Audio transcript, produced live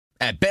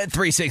At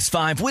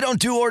Bet365, we don't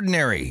do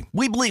ordinary.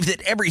 We believe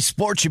that every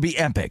sport should be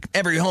epic.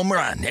 Every home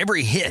run,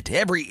 every hit,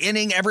 every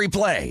inning, every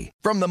play.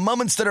 From the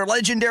moments that are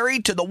legendary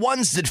to the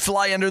ones that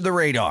fly under the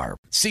radar.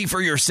 See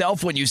for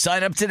yourself when you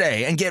sign up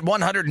today and get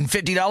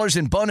 $150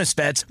 in bonus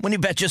bets when you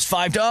bet just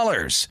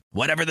 $5.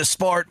 Whatever the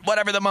sport,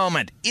 whatever the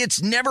moment,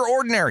 it's never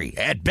ordinary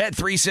at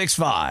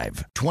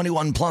Bet365.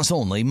 21 plus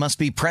only. Must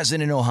be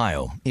present in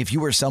Ohio. If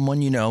you or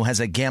someone you know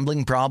has a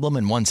gambling problem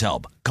and wants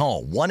help,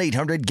 call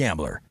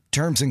 1-800-GAMBLER.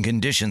 Terms and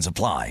conditions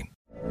apply.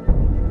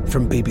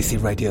 From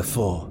BBC Radio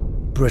 4,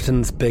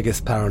 Britain's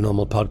biggest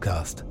paranormal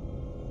podcast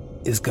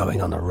is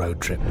going on a road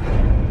trip.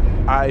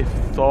 I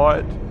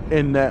thought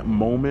in that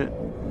moment,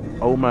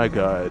 oh my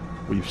God,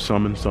 we've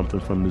summoned something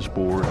from this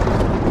board.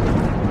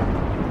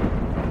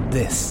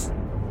 This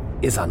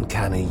is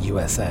Uncanny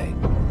USA.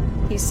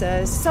 He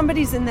says,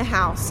 somebody's in the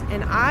house,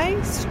 and I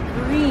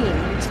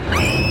screamed.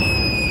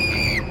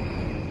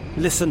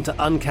 Listen to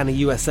Uncanny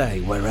USA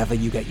wherever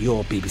you get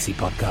your BBC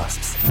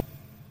podcasts,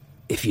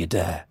 if you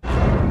dare.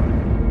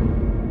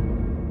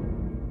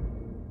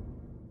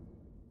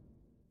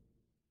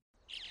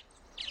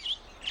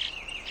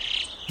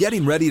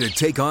 Getting ready to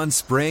take on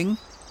spring?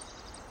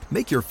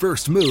 Make your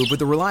first move with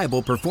the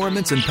reliable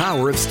performance and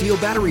power of Steel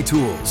battery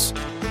tools.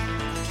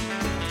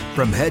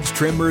 From hedge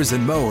trimmers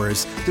and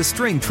mowers to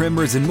string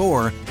trimmers and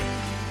more,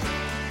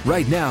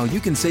 right now you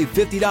can save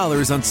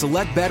 $50 on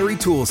select battery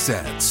tool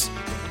sets.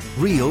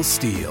 Real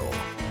Steel.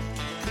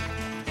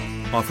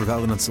 Offer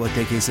valid on select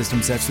AK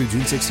system sets through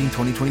June 16,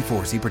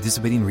 2024. See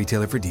participating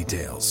retailer for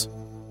details.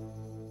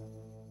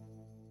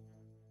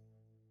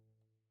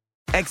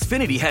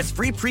 Xfinity has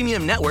free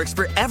premium networks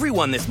for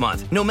everyone this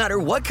month, no matter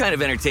what kind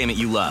of entertainment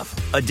you love.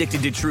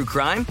 Addicted to true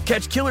crime?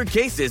 Catch killer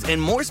cases and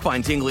more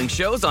spine-tingling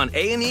shows on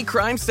A&E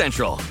Crime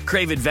Central.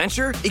 Crave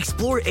adventure?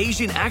 Explore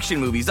Asian action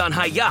movies on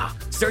Hi-YAH.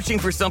 Searching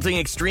for something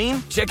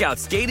extreme? Check out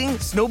skating,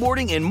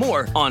 snowboarding, and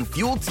more on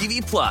Fuel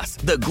TV Plus,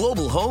 the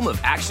global home of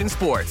action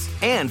sports.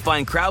 And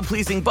find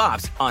crowd-pleasing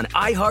bops on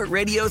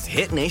iHeartRadio's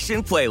Hit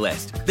Nation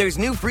playlist. There's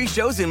new free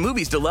shows and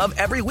movies to love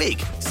every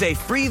week. Say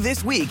free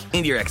this week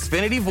in your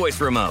Xfinity voice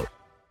remote.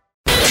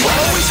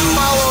 Always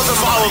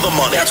follow the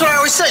money. That's what I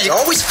always say. You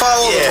always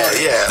follow the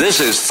money. Yeah. This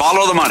is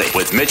Follow the Money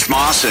with Mitch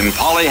Moss and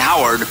Paulie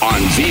Howard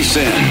on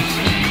VSiN.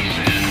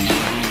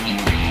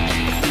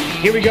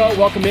 Here we go.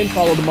 Welcome in.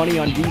 Follow the Money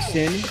on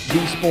VSiN,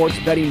 the Sports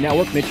Betting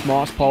Network. Mitch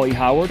Moss, Paulie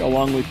Howard,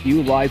 along with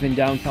you, live in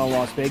downtown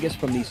Las Vegas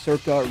from the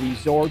Circa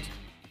Resort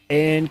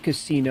and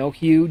Casino.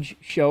 Huge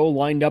show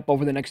lined up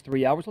over the next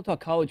 3 hours. We'll talk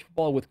college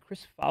football with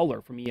Chris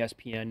Fowler from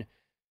ESPN.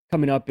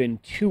 Coming up in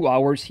 2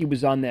 hours. He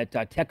was on that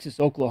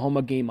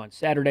Texas-Oklahoma game on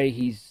Saturday.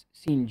 He's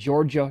seen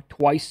Georgia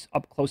twice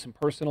up close and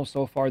personal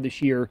so far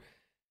this year.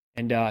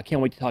 And I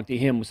can't wait to talk to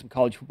him with some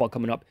college football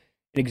coming up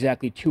in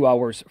exactly 2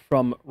 hours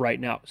from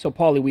right now. So,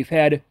 Paulie, we've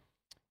had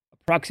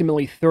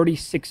approximately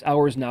 36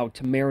 hours now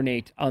to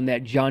marinate on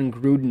that John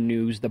Gruden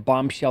news, the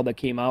bombshell that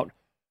came out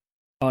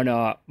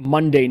on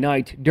Monday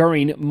night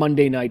during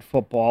Monday Night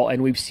Football.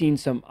 And we've seen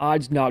some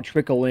odds now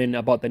trickle in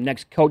about the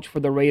next coach for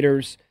the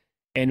Raiders.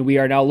 And we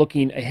are now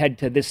looking ahead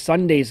to this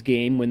Sunday's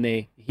game,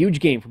 huge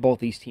game for both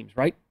these teams,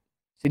 right?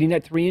 Sitting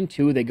at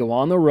 3-2, they go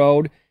on the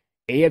road.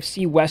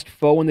 AFC West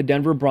foe in the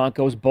Denver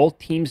Broncos. Both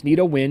teams need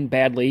a win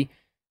badly.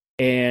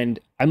 And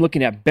I'm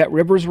looking at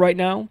BetRivers right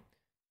now.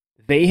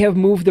 They have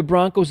moved the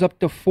Broncos up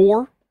to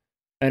 4.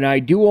 And I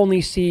do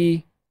only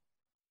see,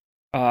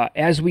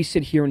 as we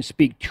sit here and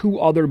speak,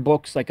 2 other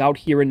books like out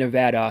here in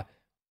Nevada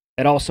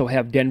that also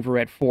have Denver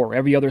at 4.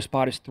 Every other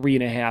spot is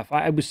 3.5.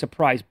 I was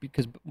surprised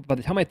because by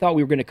the time I thought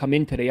we were going to come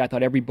in today, I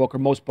thought every book or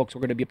most books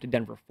were going to be up to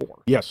Denver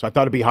 4. Yes, I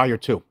thought it'd be higher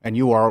too. And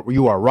you are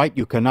right.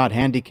 You cannot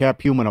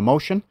handicap human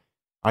emotion.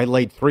 I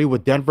laid 3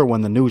 with Denver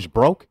when the news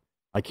broke.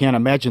 I can't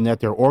imagine that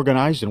they're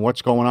organized and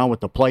what's going on with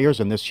the players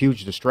and this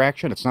huge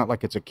distraction. It's not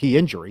like it's a key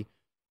injury,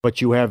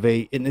 but you have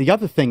and the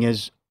other thing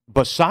is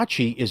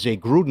Bisaccia is a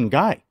Gruden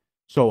guy.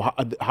 So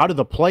how do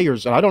the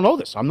players, and I don't know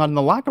this, I'm not in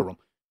the locker room,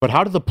 but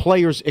how do the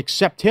players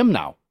accept him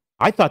now?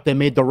 I thought they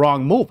made the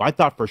wrong move. I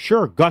thought for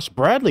sure Gus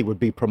Bradley would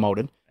be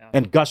promoted,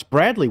 and Gus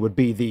Bradley would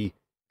be the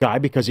guy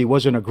because he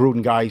wasn't a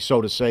Gruden guy, so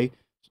to say,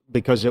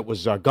 because it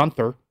was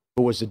Gunther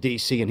who was the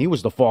DC, and he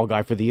was the fall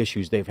guy for the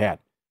issues they've had.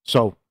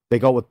 So they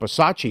go with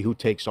Bisaccia, who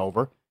takes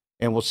over,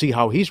 and we'll see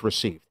how he's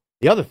received.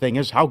 The other thing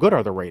is, how good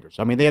are the Raiders?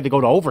 I mean, they had to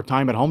go to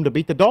overtime at home to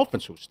beat the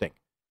Dolphins, who stink.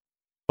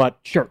 But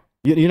sure,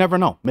 you never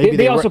know. Maybe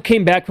they also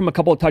came back from a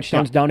couple of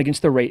touchdowns down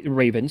against the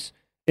Ravens.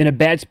 In a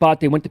bad spot,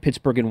 they went to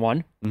Pittsburgh and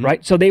won,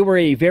 right? So they were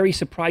a very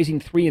surprising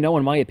 3-0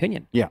 in my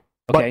opinion. Yeah.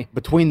 Okay.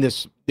 But between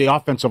the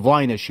offensive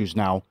line issues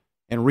now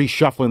and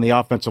reshuffling the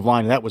offensive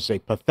line, that was a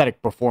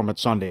pathetic performance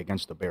Sunday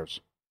against the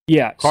Bears.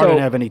 Yeah. Carr didn't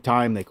have any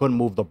time. They couldn't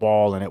move the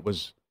ball, and it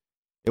was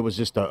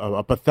just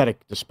a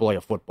pathetic display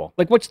of football.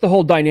 Like, what's the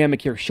whole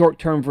dynamic here?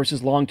 Short-term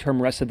versus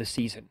long-term rest of the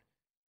season.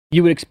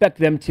 You would expect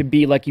them to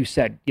be, like you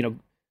said,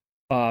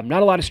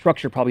 not a lot of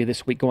structure probably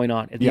this week going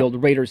on at the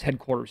old Raiders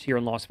headquarters here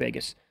in Las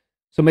Vegas.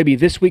 So maybe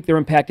this week they're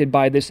impacted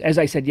by this. As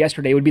I said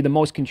yesterday, it would be the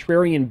most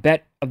contrarian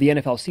bet of the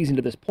NFL season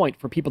to this point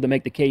for people to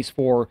make the case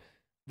for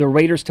the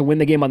Raiders to win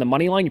the game on the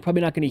money line, you're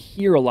probably not going to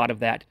hear a lot of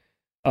that.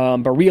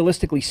 But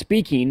realistically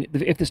speaking,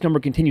 if this number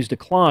continues to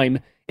climb,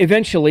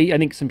 eventually I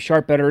think some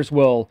sharp bettors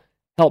will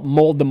help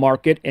mold the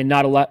market and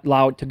not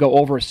allow it to go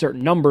over a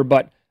certain number.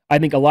 But I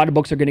think a lot of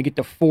books are going to get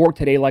to 4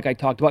 today, like I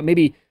talked about.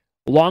 Maybe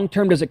long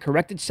term, does it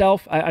correct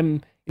itself?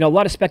 I'm a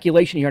lot of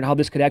speculation here on how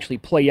this could actually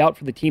play out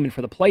for the team and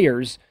for the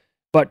players.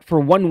 But for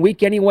 1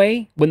 week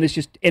anyway, when this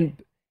just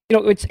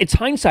it's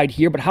hindsight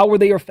here. But how were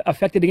they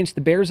affected against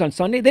the Bears on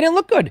Sunday? They didn't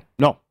look good.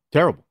 No,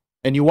 terrible.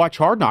 And you watch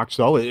Hard Knocks,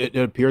 though. It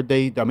appeared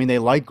they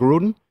liked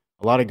Gruden.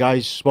 A lot of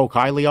guys spoke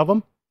highly of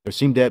him. There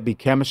seemed to be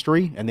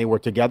chemistry, and they were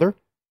together.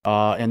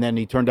 And then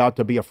he turned out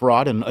to be a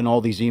fraud in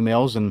all these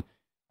emails. And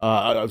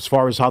as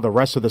far as how the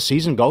rest of the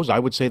season goes, I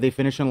would say they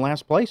finish in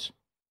last place.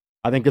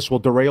 I think this will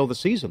derail the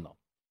season, though,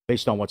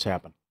 based on what's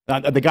happened.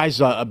 The guy's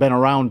been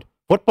around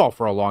football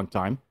for a long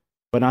time,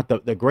 but not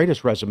the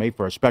greatest resume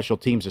for a special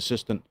teams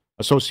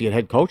associate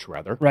head coach,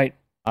 rather. Right.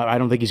 I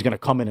don't think he's going to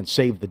come in and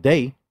save the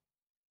day.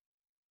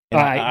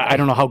 I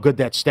don't know how good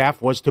that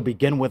staff was to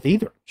begin with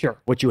either. Sure.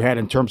 What you had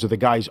in terms of the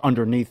guys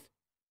underneath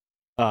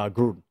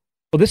Gruden.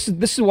 Well, this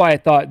is why I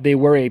thought they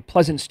were a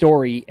pleasant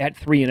story at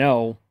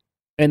 3-0,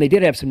 and they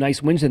did have some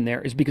nice wins in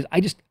there, is because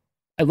I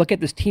look at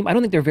this team, I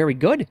don't think they're very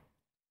good.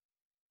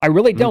 I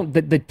really don't.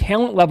 The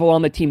talent level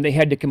on the team, they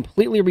had to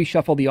completely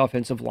reshuffle the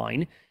offensive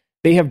line.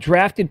 They have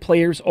drafted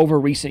players over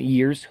recent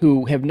years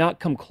who have not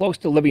come close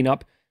to living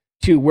up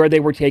to where they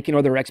were taken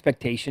or their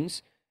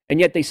expectations, and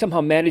yet they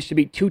somehow managed to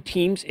beat 2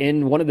 teams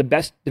in one of the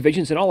best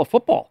divisions in all of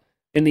football,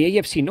 in the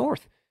AFC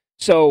North.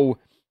 So,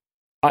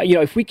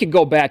 if we could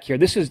go back here,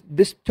 this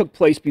took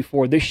place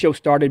before this show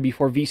started,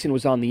 before VSiN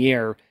was on the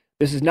air.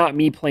 This is not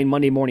me playing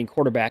Monday morning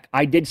quarterback.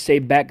 I did say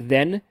back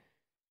then,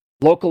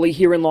 locally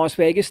here in Las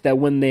Vegas, that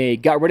when they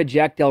got rid of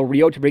Jack Del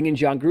Rio to bring in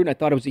John Gruden, I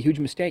thought it was a huge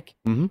mistake.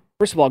 Mm-hmm.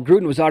 First of all,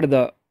 Gruden was out of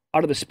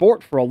the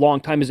sport for a long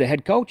time as a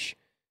head coach,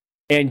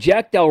 and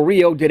Jack Del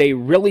Rio did a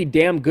really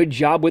damn good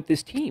job with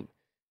this team.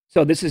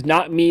 So this is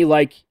not me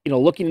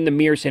looking in the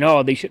mirror saying,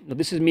 "Oh, they should."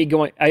 This is me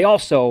going. I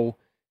also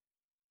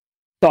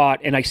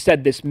thought, and I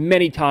said this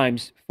many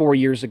times 4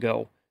 years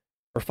ago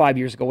or 5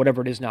 years ago,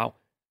 whatever it is now.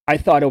 I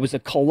thought it was a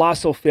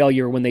colossal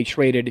failure when they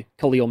traded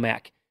Khalil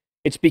Mack.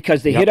 It's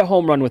because they hit a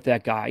home run with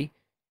that guy.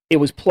 It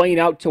was playing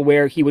out to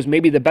where he was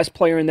maybe the best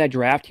player in that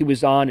draft. He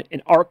was on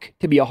an arc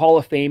to be a Hall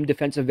of Fame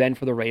defensive end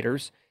for the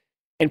Raiders.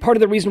 And part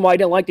of the reason why I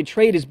didn't like the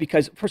trade is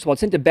because, first of all, it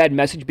sent a bad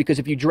message, because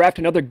if you draft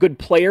another good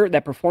player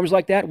that performs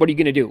like that, what are you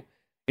going to do?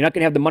 You're not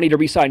going to have the money to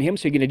re-sign him,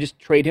 so you're going to just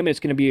trade him, and it's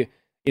going to be,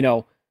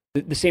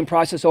 the same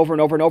process over and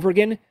over and over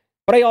again.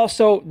 But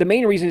the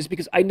main reason is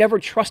because I never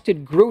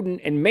trusted Gruden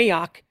and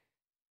Mayock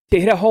to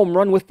hit a home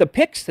run with the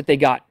picks that they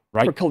got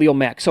for Khalil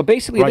Mack. So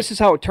basically, this is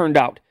how it turned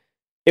out.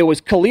 It was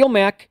Khalil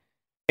Mack,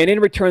 and in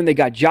return, they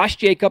got Josh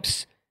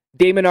Jacobs,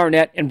 Damon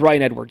Arnett, and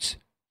Brian Edwards.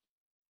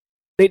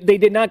 They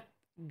did not.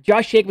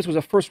 Josh Jacobs was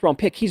a first-round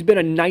pick. He's been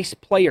a nice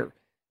player.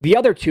 The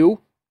other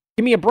two,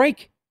 give me a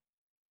break.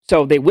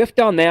 So they whiffed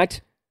on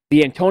that.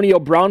 The Antonio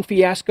Brown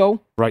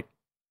fiasco.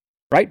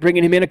 Right,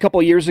 bringing him in a couple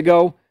of years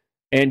ago.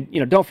 And,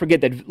 don't forget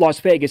that Las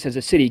Vegas as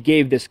a city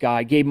gave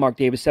Mark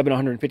Davis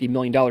 $750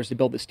 million to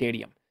build the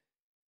stadium.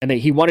 And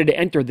he wanted to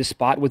enter this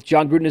spot with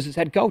John Gruden as his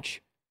head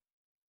coach.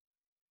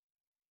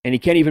 And he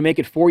can't even make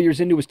it 4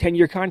 years into his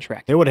 10-year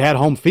contract. They would have had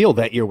home field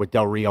that year with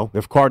Del Rio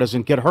if Carr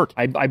doesn't get hurt.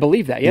 I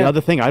believe that, yeah. The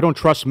other thing, I don't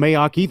trust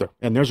Mayock either.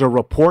 And there's a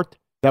report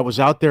that was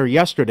out there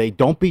yesterday.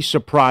 Don't be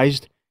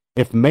surprised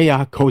if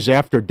Mayock goes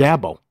after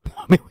Dabo.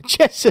 I mean,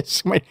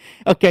 Jesus.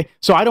 Okay,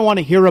 so I don't want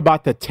to hear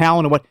about the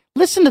talent and what.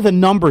 Listen to the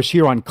numbers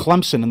here on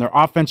Clemson and their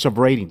offensive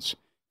ratings.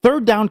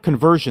 Third down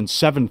conversion,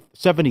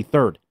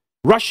 73rd.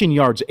 Rushing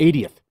yards,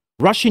 80th.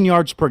 Rushing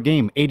yards per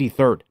game,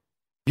 83rd.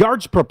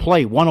 Yards per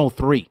play,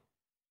 103.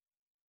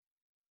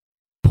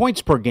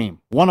 Points per game,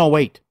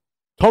 108.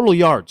 Total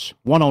yards,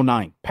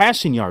 109.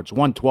 Passing yards,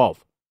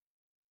 112.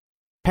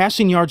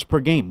 Passing yards per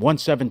game,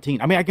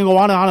 117. I mean, I can go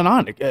on and on and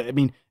on. I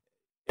mean,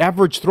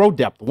 average throw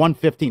depth,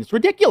 115. It's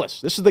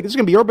ridiculous. This is going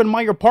to be Urban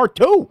Meyer Part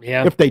 2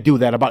 if they do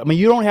that.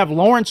 You don't have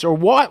Lawrence or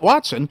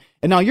Watson,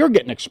 and now you're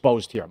getting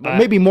exposed here.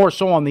 Maybe more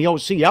so on the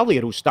OC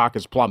Elliott, whose stock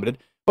has plummeted.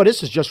 But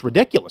this is just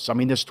ridiculous. I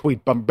mean, this tweet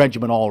from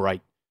Benjamin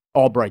Albright,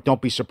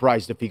 don't be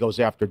surprised if he goes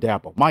after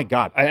Dabo. My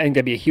God. I think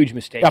that'd be a huge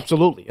mistake.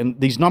 Absolutely. And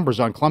these numbers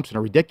on Clemson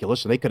are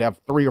ridiculous, and they could have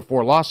 3 or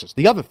 4 losses.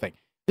 The other thing,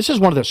 this is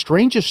one of the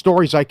strangest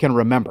stories I can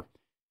remember.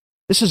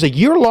 This is a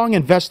year-long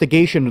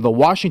investigation into the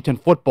Washington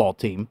football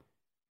team.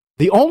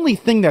 The only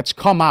thing that's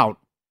come out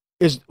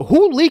is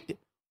who leaked it?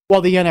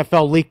 Well, the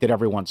NFL leaked it,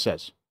 everyone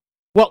says.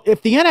 Well,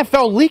 if the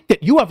NFL leaked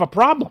it, you have a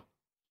problem.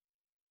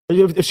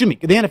 Excuse me,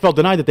 the NFL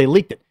denied that they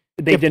leaked it.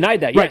 They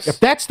denied that, yes. Right. If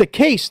that's the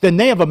case, then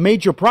they have a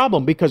major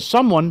problem because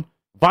someone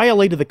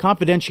violated the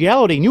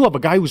confidentiality, and you have a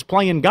guy who's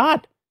playing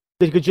God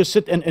that could just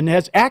sit and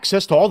has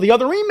access to all the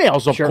other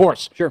emails, of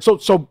course. Sure.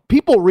 So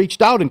people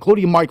reached out,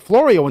 including Mike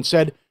Florio, and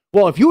said,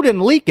 well, if you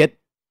didn't leak it,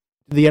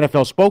 the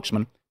NFL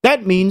spokesman,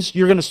 that means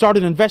you're going to start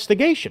an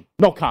investigation.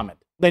 No comment.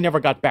 They never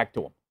got back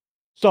to him.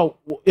 So,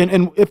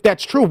 and if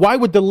that's true, why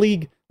would the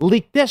league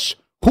leak this?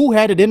 Who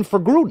had it in for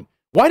Gruden?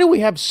 Why do we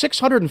have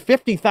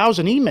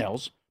 650,000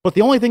 emails, but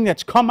the only thing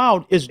that's come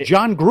out is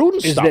John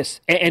Gruden stuff?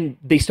 This. And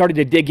they started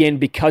to dig in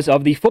because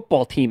of the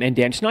football team and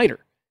Dan Snyder.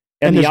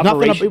 And the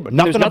there's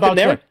nothing about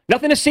there.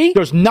 Nothing to see.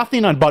 There's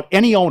nothing about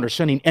any owner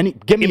sending any.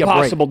 Give me a break.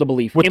 Impossible to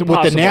believe. With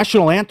the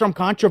national anthem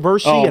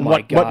controversy and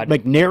what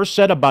McNair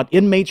said about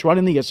inmates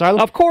running the asylum.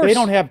 Of course, they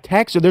don't have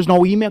tax. There's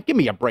no email. Give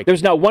me a break.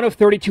 There's not one of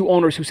 32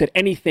 owners who said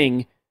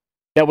anything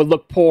that would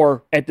look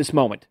poor at this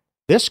moment.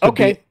 This could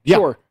be,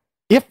 sure.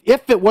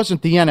 If it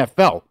wasn't the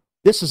NFL,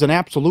 this is an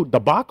absolute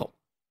debacle.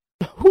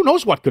 Who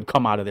knows what could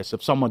come out of this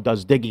if someone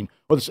does digging?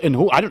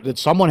 Did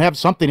someone have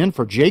something in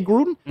for Jay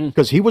Gruden?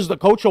 Because he was the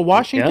coach of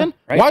Washington?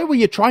 Yeah, right. Why were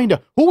you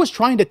who was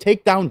trying to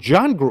take down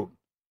John Gruden?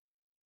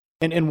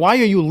 And why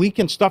are you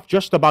leaking stuff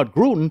just about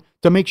Gruden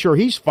to make sure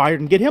he's fired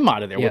and get him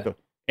out of there? Yeah.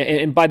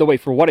 And by the way,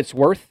 for what it's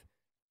worth,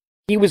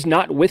 he was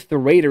not with the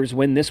Raiders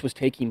when this was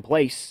taking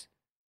place.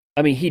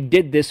 I mean, he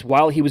did this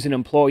while he was an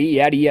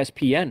employee at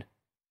ESPN.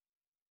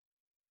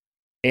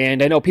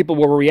 And I know people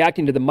were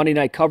reacting to the Monday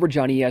night coverage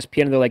on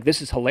ESPN, and they're like,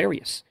 this is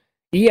hilarious.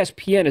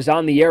 ESPN is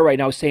on the air right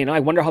now saying,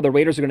 I wonder how the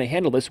Raiders are going to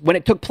handle this when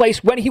it took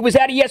place when he was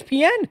at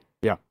ESPN.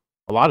 Yeah,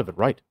 a lot of it,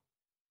 right.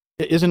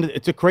 Isn't it?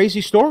 It's a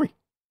crazy story.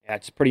 Yeah,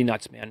 it's pretty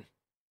nuts, man.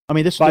 I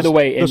mean, this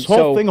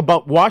whole thing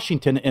about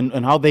Washington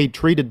and how they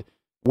treated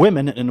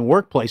women in the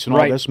workplace and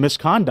all this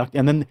misconduct,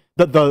 and then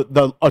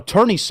the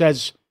attorney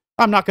says,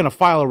 I'm not going to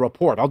file a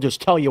report. I'll just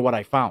tell you what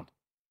I found.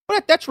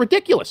 But that's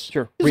ridiculous.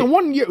 Sure.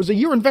 It was a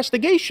year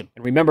investigation.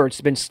 And remember,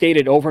 it's been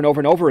stated over and over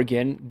and over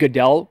again,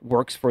 Goodell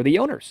works for the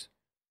owners,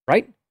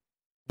 right?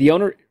 The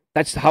owner,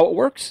 that's how it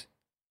works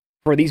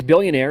for these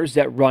billionaires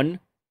that run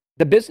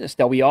the business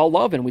that we all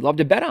love and we love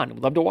to bet on and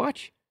we love to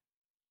watch.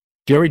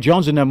 Jerry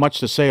Jones didn't have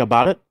much to say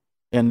about it.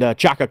 And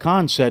Chaka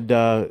Khan said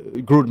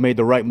Gruden made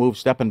the right move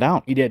stepping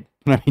down. He did.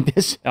 I mean,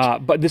 this.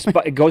 But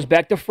it goes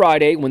back to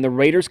Friday when the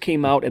Raiders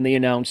came out and they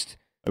announced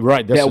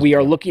that we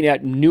are looking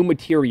at new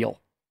material.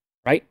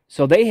 Right?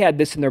 So they had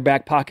this in their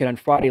back pocket on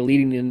Friday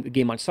leading in the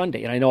game on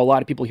Sunday. And I know a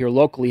lot of people here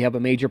locally have a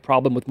major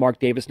problem with Mark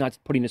Davis not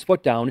putting his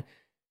foot down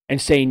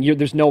and saying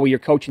there's no way you're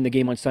coaching the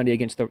game on Sunday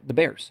against the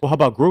Bears. Well, how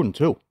about Gruden,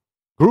 too?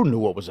 Gruden knew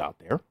what was out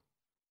there.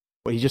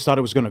 But he just thought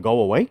it was going to go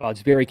away? Well,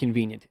 it's very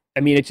convenient. I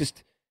mean, it's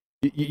just...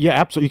 Yeah,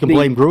 absolutely. You can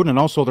blame Gruden and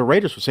also the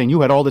Raiders for saying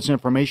you had all this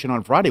information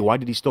on Friday. Why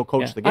did he still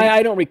coach the game?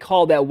 I don't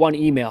recall that one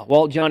email.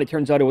 Well, John, it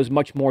turns out it was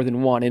much more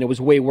than one, and it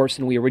was way worse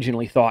than we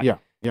originally thought. Yeah.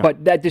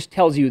 But that just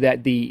tells you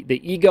that the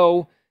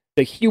ego,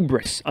 the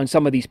hubris on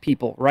some of these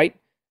people, right?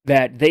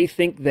 That they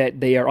think that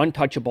they are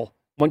untouchable.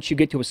 Once you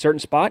get to a certain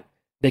spot,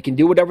 they can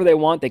do whatever they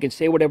want. They can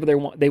say whatever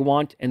they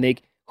want.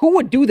 And who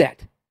would do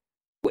that?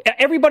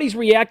 Everybody's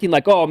reacting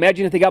like, oh,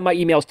 imagine if they got my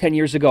emails 10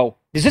 years ago.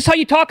 Is this how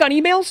you talk on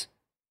emails?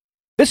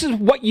 This is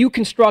what you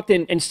construct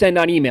and send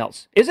on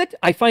emails. Is it?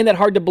 I find that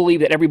hard to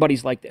believe that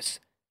everybody's like this.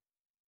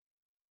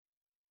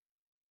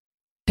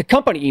 To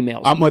company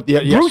emails.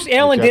 Bruce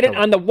Allen did it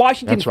on the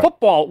Washington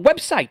football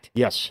website.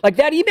 Yes. Like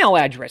that email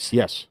address.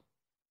 Yes.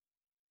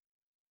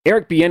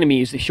 Eric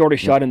Bieniemy is the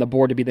shortest shot on the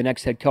board to be the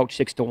next head coach,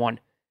 6-1.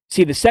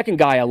 See, the second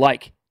guy I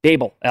like,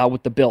 Dable,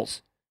 with the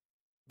Bills.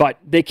 But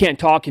they can't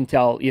talk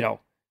until,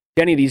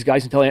 any of these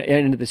guys until the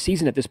end of the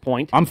season at this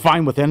point. I'm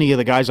fine with any of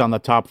the guys on the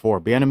top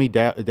four. Bieniemy,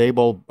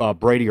 Dable,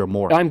 Brady, or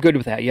Moore. I'm good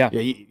with that, yeah.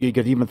 You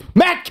could even...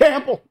 Matt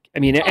Campbell! I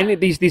mean, any of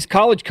these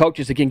college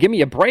coaches, again, give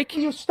me a break.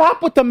 You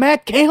stop with the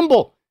Matt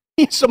Campbell.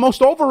 He's the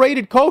most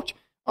overrated coach.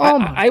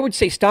 I would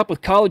say stop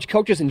with college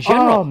coaches in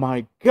general. Oh,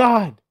 my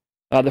God.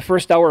 The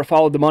first hour of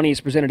Follow the Money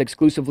is presented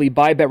exclusively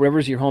by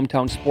BetRivers, your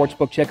hometown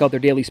sportsbook. Check out their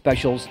daily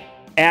specials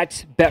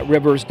at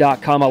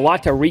BetRivers.com. A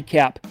lot to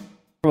recap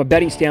from a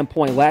betting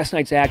standpoint. Last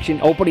night's action,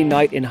 opening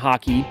night in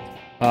hockey,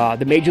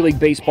 the Major League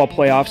Baseball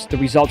playoffs, the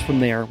results from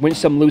there, win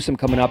some, lose some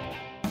coming up.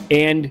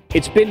 And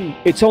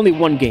it's only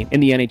one game in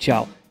the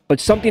NHL, but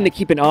something to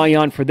keep an eye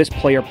on for this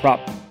player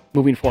prop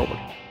moving forward.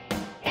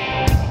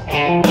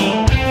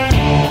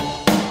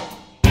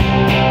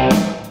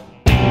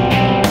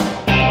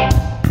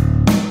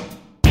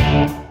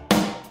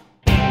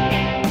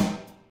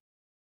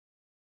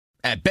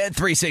 At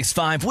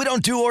Bet365, we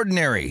don't do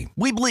ordinary.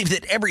 We believe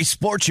that every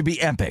sport should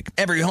be epic.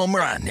 Every home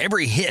run,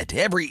 every hit,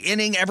 every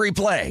inning, every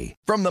play.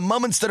 From the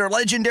moments that are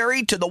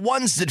legendary to the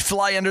ones that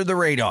fly under the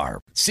radar.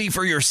 See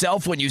for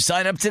yourself when you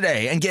sign up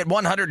today and get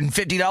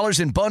 $150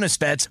 in bonus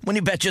bets when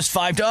you bet just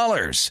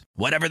 $5.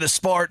 Whatever the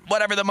sport,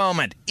 whatever the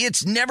moment,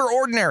 it's never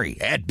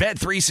ordinary at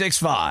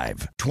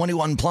Bet365.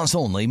 21 plus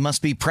only.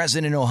 Must be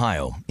present in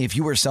Ohio. If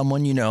you or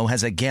someone you know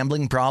has a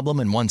gambling problem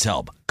and wants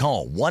help,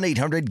 call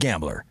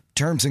 1-800-GAMBLER.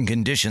 Terms and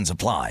conditions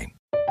apply.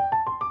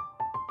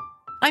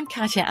 I'm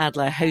Katya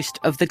Adler, host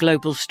of The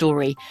Global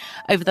Story.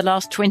 Over the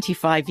last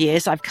 25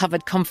 years, I've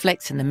covered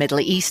conflicts in the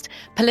Middle East,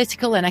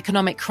 political and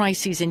economic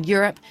crises in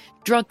Europe,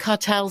 drug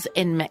cartels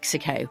in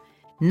Mexico.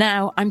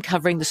 Now I'm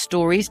covering the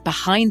stories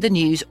behind the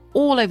news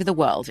all over the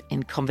world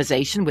in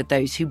conversation with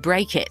those who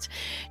break it.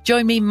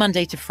 Join me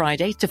Monday to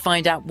Friday to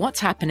find out what's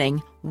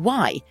happening,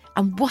 why,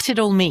 and what it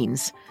all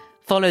means.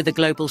 Follow The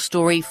Global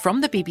Story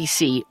from the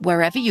BBC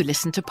wherever you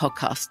listen to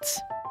podcasts.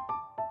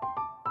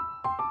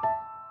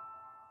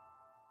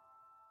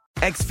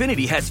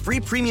 Xfinity has free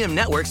premium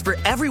networks for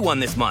everyone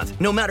this month,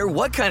 no matter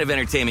what kind of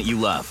entertainment you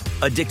love.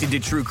 Addicted to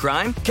true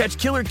crime? Catch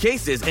killer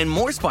cases and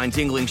more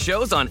spine-tingling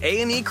shows on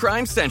A&E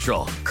Crime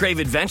Central. Crave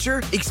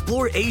adventure?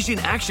 Explore Asian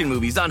action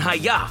movies on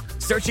Hi-YAH.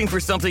 Searching for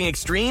something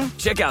extreme?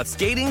 Check out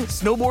skating,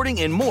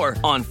 snowboarding, and more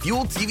on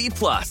Fuel TV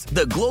Plus,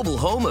 the global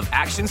home of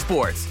action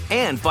sports.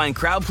 And find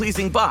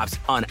crowd-pleasing bops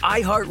on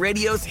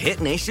iHeartRadio's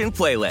Hit Nation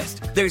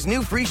playlist. There's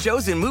new free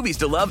shows and movies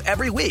to love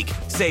every week.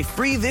 Say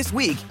free this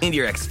week in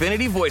your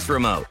Xfinity voice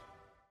remote.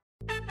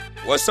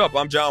 What's up?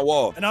 I'm John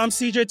Wall. And I'm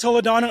CJ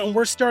Toledano, and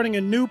we're starting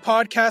a new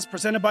podcast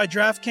presented by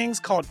DraftKings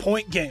called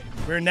Point Game.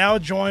 We're now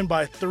joined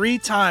by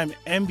three-time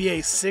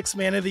NBA Sixth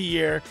Man of the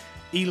Year,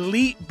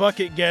 elite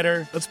bucket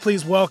getter. Let's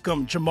please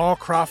welcome Jamal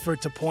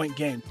Crawford to Point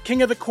Game.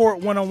 King of the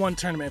Court one-on-one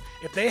tournament.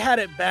 If they had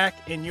it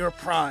back in your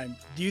prime,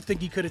 do you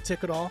think you could have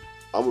took it all?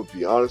 I'm going to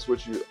be honest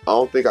with you. I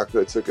don't think I could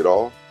have took it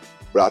all,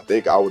 but I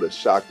think I would have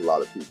shocked a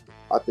lot of people.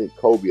 I think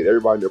Kobe and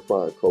everybody in their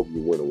prime, Kobe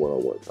would win a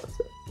one-on-one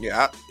contest.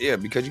 Yeah,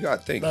 because you got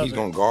to think. He's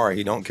going to guard.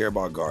 He don't care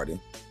about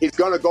guarding. He's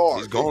going to guard.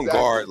 He's going to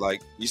guard.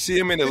 Like, you see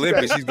him in the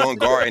Olympics, he's going to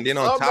guard. And then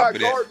on top of that.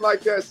 I'm not guarding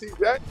like that,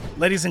 CJ.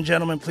 Ladies and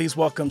gentlemen, please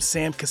welcome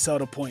Sam Cassell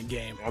to Point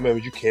Game. I remember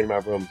you came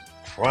out from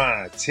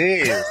prime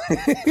 10.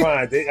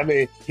 I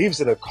mean, he was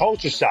in a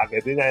culture shock.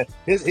 And then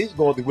he's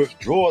going through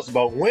withdrawals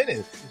about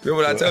winning.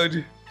 Remember what I told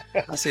you?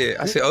 I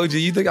said, OG,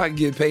 you think I can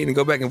get paid and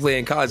go back and play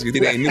in college because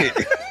it ain't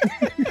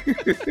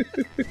it?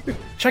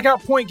 Check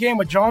out Point Game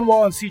with John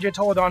Wall and CJ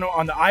Toledano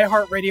on the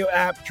iHeartRadio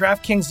app,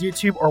 DraftKings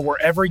YouTube, or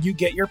wherever you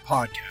get your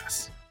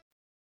podcasts.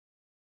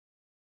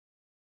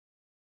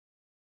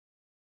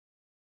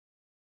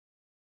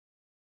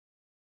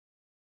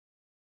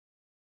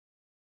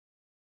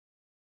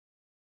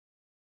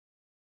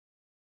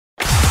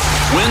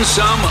 Win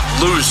Some,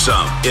 Lose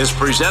Some is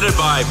presented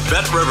by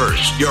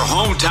BetRivers, your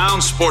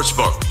hometown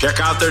sportsbook. Check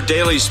out their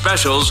daily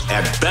specials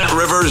at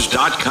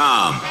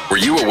BetRivers.com. Were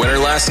you a winner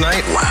last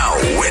night? Wow,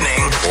 winning.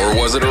 Or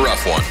was it a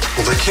rough one?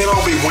 Well, they can't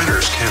all be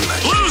winners, can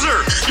they?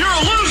 Loser! You're a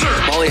loser!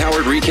 Paulie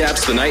Howard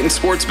recaps the night in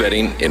sports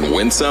betting in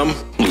Win Some,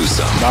 Lose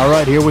Some. All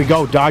right, here we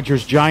go.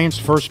 Dodgers-Giants,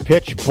 first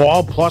pitch,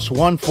 ball plus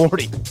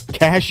 140.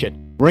 Cash it.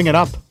 Bring it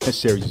up. This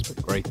series has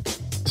been great.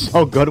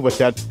 So good with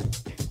that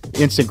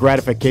instant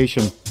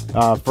gratification.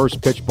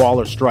 First pitch,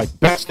 ball or strike.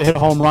 Bets to hit a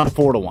home run,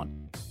 4-1.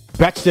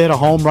 Bets to hit a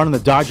home run and the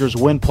Dodgers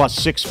win, plus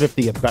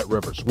 650 at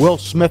BetRivers. Will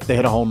Smith to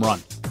hit a home run,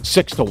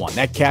 6-1.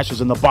 That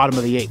cashes in the bottom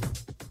of the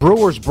 8th.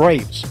 Brewers,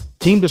 Braves.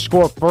 Team to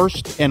score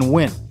first and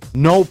win.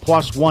 No,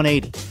 plus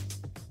 180.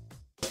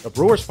 The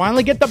Brewers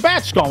finally get the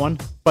bats going,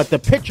 but the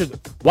pitcher,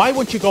 why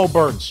wouldn't you go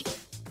Burns?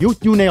 You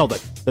nailed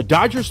it. The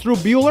Dodgers threw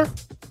Buehler.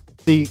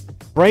 The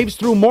Braves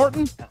threw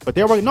Morton, but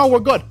we're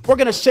good. We're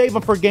going to save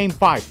them for Game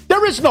 5.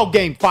 There is no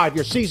Game 5.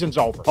 Your season's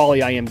over.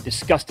 Paulie, I am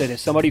disgusted as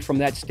somebody from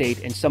that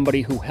state and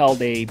somebody who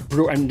held a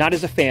Brewer, I'm not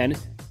as a fan,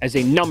 as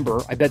a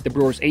number. I bet the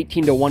Brewers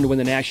 18-1 to win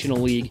the National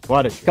League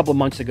a couple of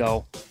months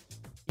ago.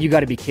 You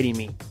got to be kidding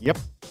me. Yep.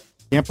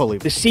 Can't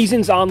believe it. The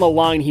season's on the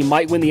line. He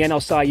might win the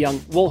NL Cy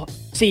Young. We'll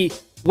see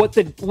what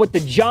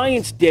the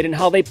Giants did and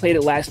how they played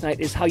it last night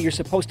is how you're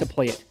supposed to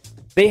play it.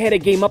 They had a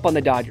game up on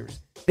the Dodgers.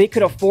 They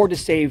could afford to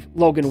save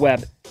Logan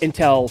Webb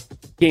until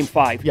Game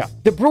 5. Yeah.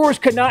 The Brewers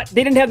could not.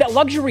 They didn't have that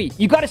luxury.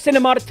 You got to send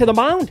him out to the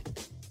mound.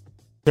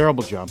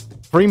 Terrible job.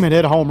 Freeman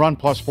hit a home run,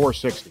 plus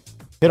 460.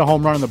 Hit a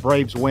home run and the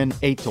Braves win,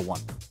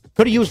 8-1.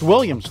 Could have used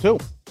Williams, too.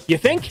 You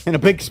think? In a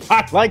big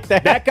spot like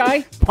that. That guy,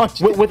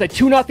 with a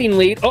 2-0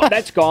 lead. Oh,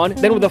 that's gone.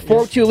 Then with a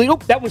 4-2 lead. Oh,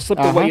 that one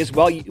slipped away as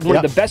well. One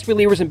of the best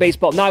relievers in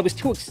baseball. No, I was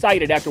too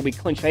excited after we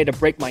clinched. I had to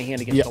break my hand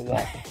against the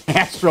wall.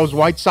 Astros,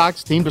 White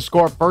Sox, team to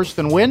score first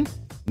and win.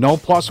 No,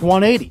 plus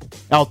 180.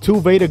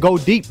 Altuve to go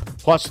deep,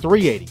 plus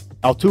 380.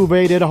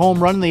 Altuve to hit a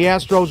home run and the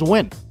Astros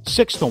win,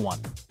 6-1.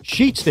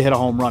 Sheets to hit a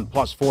home run,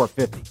 plus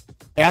 450.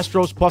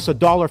 Astros plus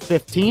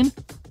 $1.15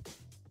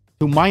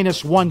 to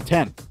minus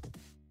 110.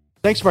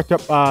 Thanks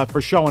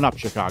for showing up,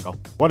 Chicago.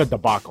 What a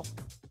debacle.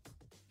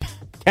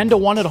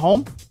 10-1 at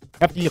home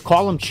after you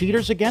call them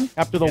cheaters again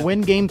after the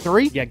win Game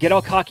 3? Yeah, get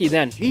all cocky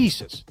then.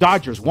 Jesus.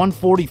 Dodgers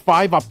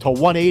 145 up to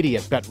 180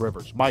 at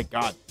BetRivers. My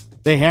God.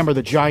 They hammer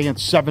the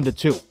Giants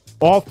 7-2.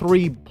 All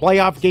 3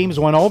 playoff games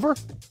went over,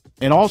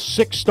 and all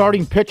 6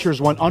 starting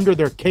pitchers went under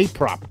their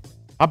K-prop.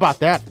 How about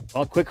that?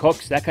 Well, quick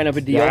hooks, that kind of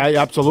a deal.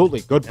 Yeah, absolutely.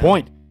 Good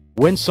point.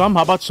 Win some.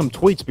 How about some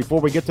tweets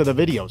before we get to the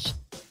videos?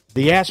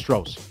 The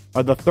Astros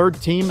are the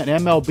 3rd team in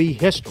MLB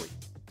history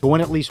to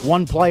win at least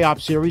one playoff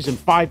series in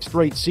 5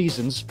 straight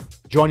seasons,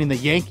 joining the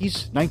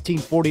Yankees,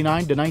 1949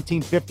 to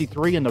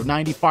 1953, and the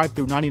 95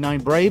 through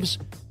 99 Braves.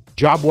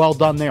 Job well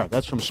done there.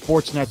 That's from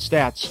Sportsnet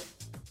Stats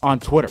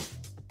on Twitter.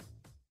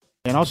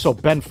 And also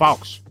Ben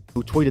Fawkes,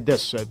 who tweeted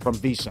this from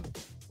VSiN.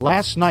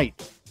 Last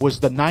night was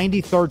the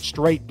 93rd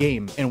straight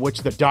game in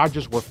which the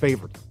Dodgers were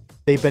favored.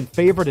 They've been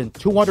favored in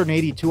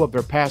 282 of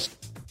their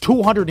past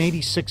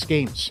 286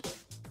 games.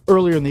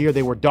 Earlier in the year,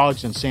 they were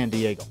dogs in San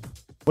Diego.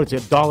 What is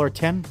it,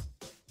 $1.10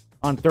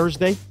 on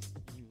Thursday?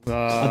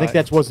 I think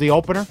that was the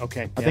opener.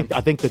 Okay. I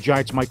think the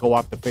Giants might go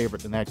off the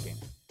favorite in that game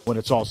when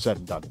it's all said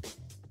and done.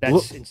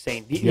 That's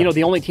insane.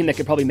 The only team that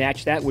could probably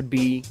match that would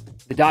be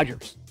the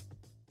Dodgers.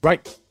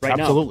 Right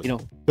Absolutely. Now,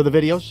 to the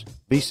videos,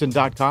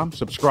 VSiN.com.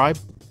 Subscribe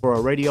for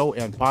our radio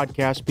and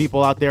podcast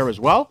people out there as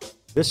well.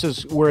 This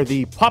is where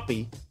the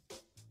puppy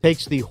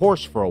takes the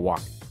horse for a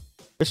walk.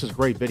 This is a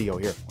great video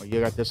here. Well, you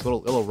got this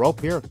little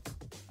rope here.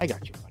 I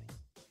got you, buddy.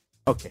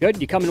 Okay. Good.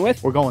 You coming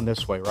with? We're going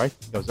this way, right?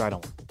 Because I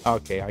don't.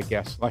 Okay, I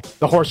guess. Like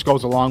the horse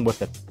goes along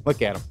with it.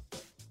 Look at him.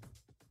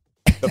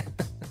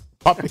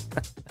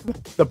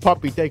 The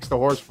puppy takes the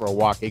horse for a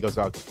walk. He goes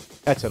out.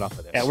 That's enough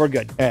of this. Yeah, we're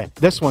good.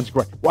 This one's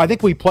great. Well, I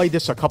think we played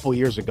this a couple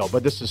years ago,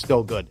 but this is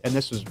still good. And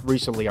this was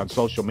recently on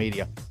social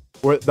media.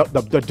 Where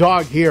the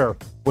dog here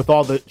with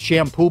all the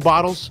shampoo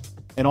bottles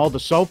and all the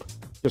soap,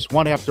 just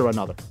one after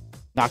another,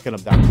 knocking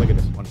them down. Look at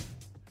this one.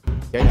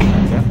 Okay,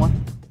 that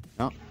one.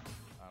 No.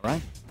 All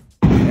right.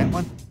 That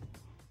one.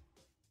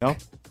 No.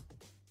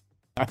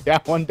 Knock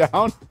that one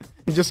down.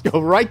 And just go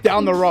right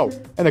down the row.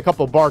 And a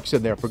couple barks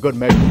in there for good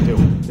measure, too.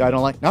 I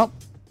don't like. No.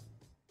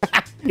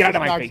 Get out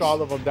of my knocks face.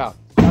 all of them down.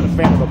 Not a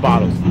fan of the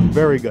bottles.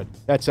 Very good.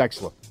 That's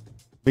excellent.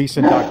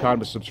 VSiN.com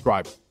to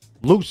subscribe.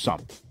 Lose some.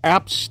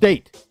 App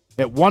State.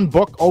 At one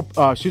book, at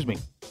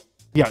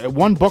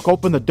one book,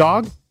 open the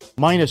dog.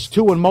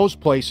 -2 in most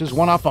places.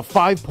 One off a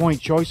 5-point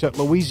choice at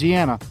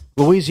Louisiana.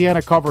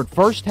 Louisiana covered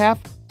first half,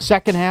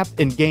 second half,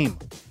 in game.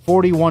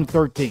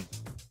 41-13.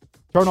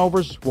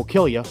 Turnovers will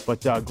kill you,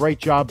 but great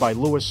job by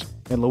Lewis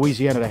and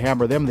Louisiana to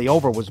hammer them. The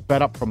over was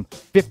bet up from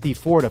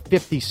 54 to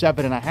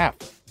 57.5,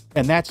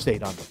 and that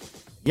stayed under.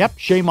 Yep,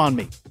 shame on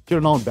me. Should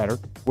have known better.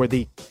 Where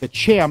the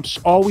champs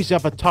always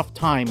have a tough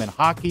time in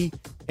hockey,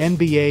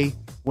 NBA,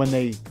 when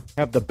they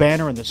have the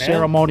banner and the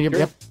ceremony. Sure.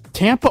 Yep.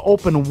 Tampa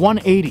opened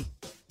 180.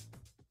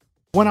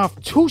 Went off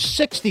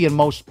 260 in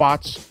most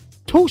spots.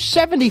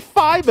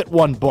 275 at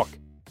one book.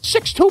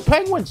 6-2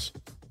 Penguins.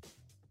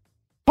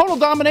 Total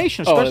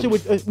domination, especially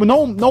with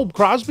no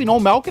Crosby, no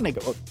Malkin.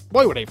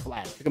 Boy, were they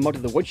flat. Took them out to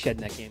the woodshed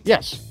in that game.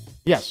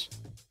 Yes.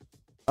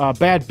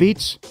 Bad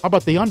beats. How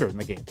about the under in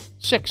the game?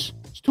 6.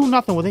 It's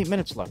 2-0 with 8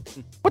 minutes left.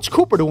 What's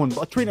Cooper doing?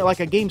 Treating it like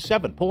a Game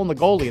 7, pulling the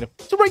goalie.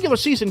 It's a regular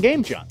season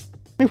game, John.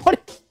 I mean,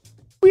 what?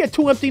 We had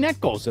 2 empty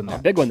net goals in there.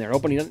 A big one there,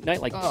 opening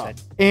night, like you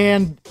said.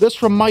 And this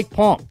from Mike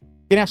Palm.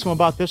 You can ask him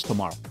about this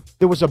tomorrow.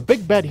 There was a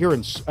big bet here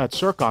at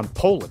Circa on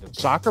Poland in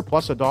soccer,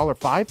 plus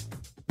 $1.05.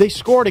 They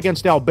scored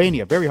against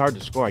Albania. Very hard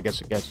to score, I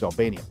guess, against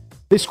Albania.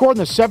 They scored in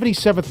the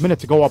 77th minute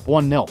to go up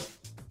 1-0.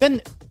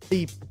 Then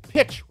the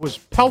pitch was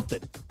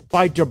pelted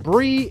by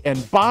debris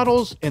and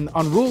bottles and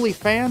unruly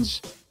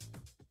fans.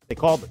 They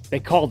called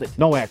it.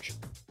 No action.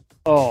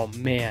 Oh,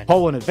 man.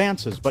 Poland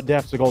advances, but they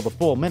have to go the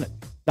full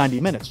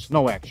 90 minutes.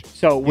 No action.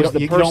 So was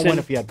you don't win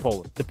if you had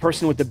Poland. The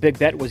person with the big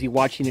bet, was he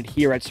watching it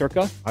here at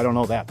Circa? I don't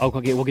know that. Oh,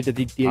 okay, we'll get the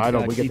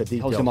details. We get the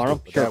details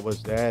tomorrow. Too, Sure.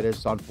 That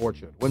is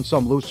unfortunate. Win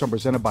some, lose some.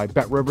 Presented by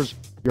Bet Rivers,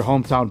 your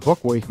hometown book,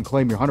 where you can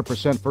claim your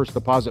 100% first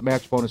deposit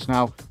match bonus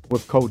now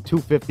with code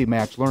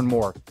 250match. Learn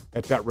more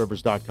at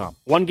betrivers.com.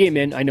 One game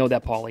in, I know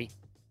that, Paulie.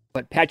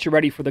 But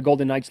Pacioretty for the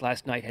Golden Knights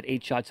last night had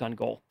 8 shots on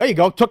goal. There you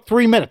go. Took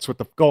 3 minutes with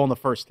the goal in the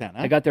first 10.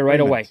 Huh? I got there right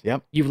away.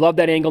 Yep. You've loved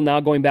that angle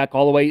now, going back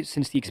all the way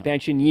since the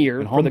expansion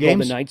year for the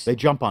Golden Knights. They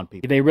jump on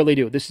people. They really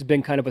do. This has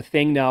been kind of a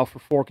thing now for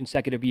 4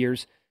 consecutive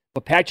years.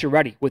 But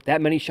Pacioretty, with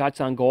that many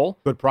shots on goal.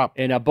 Good prop.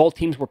 And both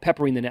teams were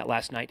peppering the net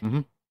last night.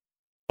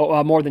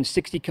 Mm-hmm. More than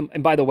 60.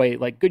 And by the way,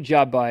 good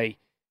job by,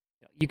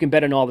 you can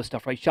bet on all this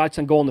stuff, right? Shots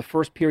on goal in the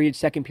first period,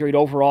 second period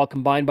overall,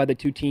 combined by the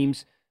two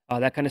teams,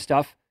 that kind of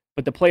stuff.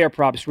 But the player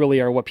props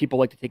really are what people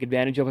like to take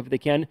advantage of if they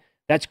can.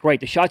 That's great.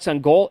 The shots on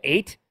goal,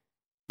 8.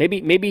 Maybe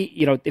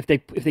if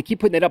they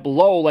keep putting it up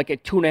low, like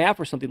at 2.5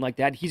 or something like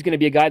that, he's going to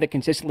be a guy that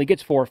consistently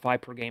gets 4 or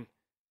 5 per game.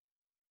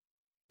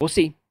 We'll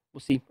see.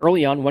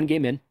 Early on, 1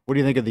 game in. What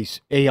do you think of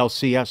these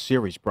ALCS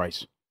series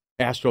price?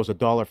 Astros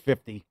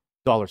 $1.50,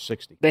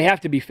 $1.60. They have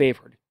to be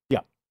favored.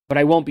 Yeah. But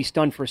I won't be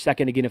stunned for a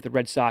second again if the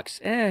Red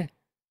Sox,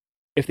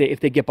 if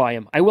they get by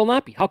him. I will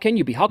not be. How can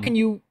you be? How can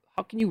you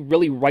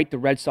really write the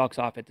Red Sox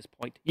off at this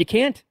point? You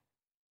can't.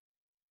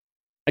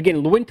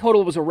 Again, the win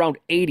total was around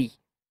 80.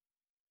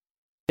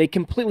 They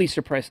completely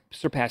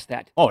surpassed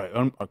that.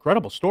 Oh,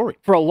 incredible story.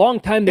 For a long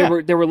time, they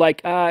were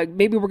like,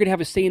 maybe we're going to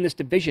have a say in this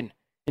division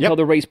until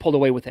the Rays pulled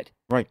away with it.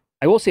 Right.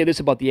 I will say this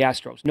about the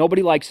Astros.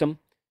 Nobody likes them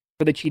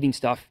for the cheating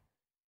stuff.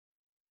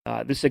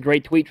 This is a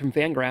great tweet from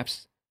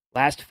Fangraphs.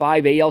 Last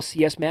 5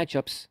 ALCS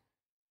matchups.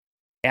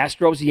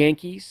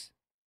 Astros-Yankees.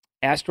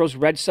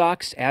 Astros-Red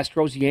Sox,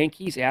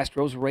 Astros-Yankees,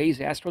 Astros-Rays,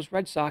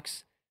 Astros-Red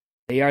Sox.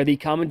 They are the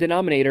common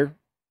denominator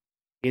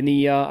in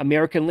the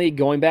American League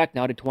going back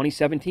now to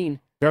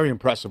 2017. Very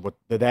impressive what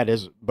that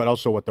is, but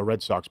also what the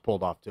Red Sox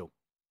pulled off, too.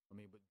 I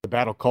mean, the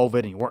battle COVID,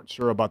 and you weren't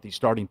sure about these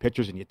starting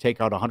pitchers, and you take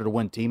out a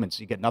 100-win team and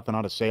you get nothing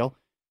out of Sale.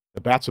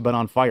 The bats have been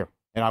on fire,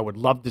 and I would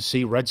love to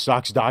see Red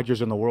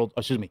Sox-Dodgers in the World.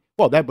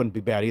 Well, that wouldn't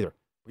be bad either.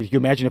 Can you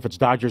imagine if it's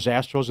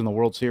Dodgers-Astros in the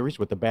World Series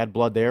with the bad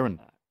blood there, and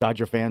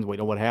Dodger fans, we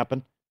know what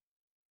happened?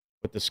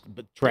 With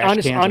the trash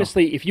cans.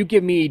 Honestly, if you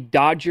give me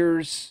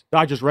Dodgers,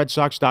 Red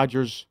Sox,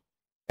 Dodgers,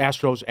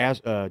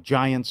 Astros,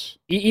 Giants.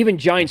 Even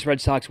Giants,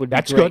 Red Sox would be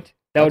That's great. good.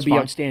 That That's would be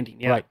fine.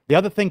 outstanding. Yeah. Right. The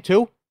other thing,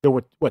 too, there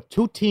were,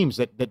 two teams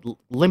that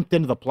limped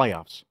into the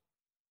playoffs?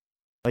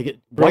 Like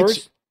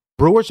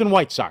Brewers and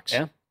White Sox.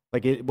 Yeah.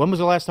 Like, when was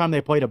the last time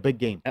they played a big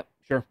game? Yep,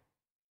 sure.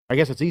 I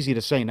guess it's easy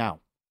to say now.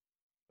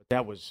 But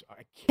that was,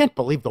 I can't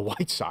believe the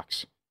White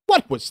Sox.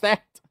 What was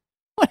that?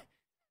 What?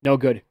 No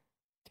good.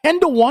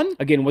 10-1?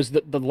 Again, was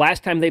the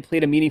last time they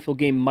played a meaningful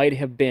game might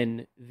have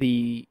been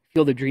the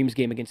Field of Dreams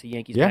game against the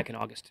Yankees back in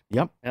August.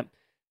 Yep.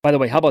 By the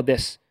way, how about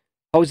this?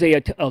 Jose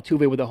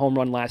Altuve with a home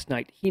run last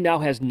night. He now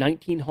has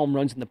 19 home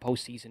runs in the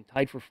postseason,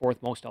 tied for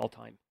fourth most all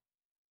time.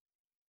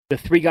 The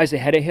three guys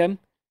ahead of him,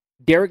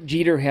 Derek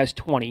Jeter has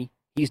 20.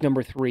 He's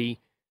number 3.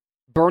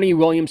 Bernie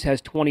Williams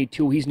has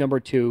 22. He's number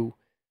 2.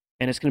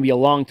 And it's going to be a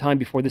long time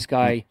before this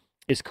guy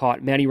is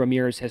caught. Manny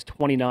Ramirez has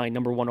 29,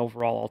 number 1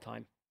 overall all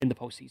time in the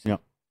postseason. Yeah.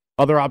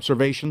 Other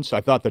observations?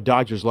 I thought the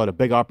Dodgers let a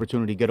big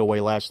opportunity get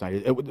away last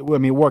night. It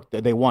worked.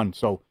 They won,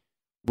 so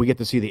we get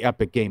to see the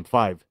epic Game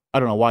 5. I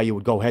don't know why you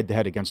would go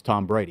head-to-head against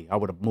Tom Brady. I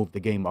would have moved the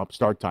game up,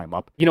 start time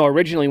up.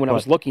 Originally when I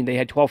was looking, they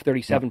had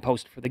 12:37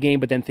 posted for the game,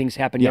 but then things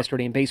happened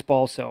yesterday in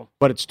baseball. So,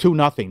 but it's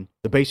 2-0.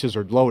 The bases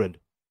are loaded,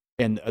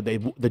 and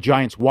the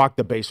Giants walk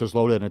the bases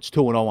loaded, and it's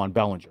 2-0 on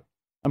Bellinger.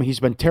 I mean,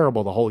 he's been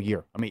terrible the whole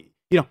year. I mean,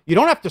 you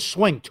don't have to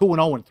swing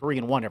 2-0 and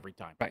 3-1 every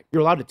time. Right.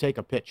 You're allowed to take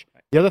a pitch.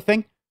 Right. The other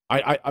thing,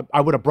 I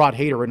would have brought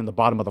Hader in the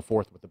bottom of the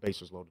fourth with the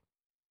bases loaded.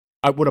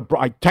 I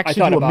texted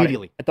you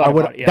immediately.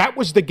 That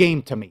was the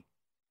game to me.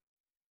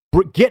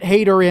 Get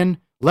Hader in,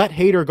 let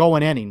Hader go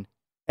an inning,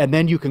 and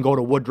then you can go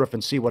to Woodruff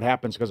and see what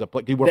happens because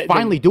we're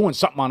finally doing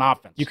something on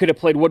offense. You could have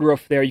played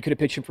Woodruff there. You could have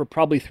pitched him for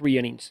probably 3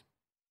 innings.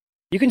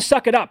 You can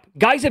suck it up.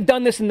 Guys have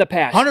done this in the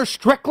past. Hunter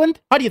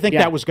Strickland? How do you think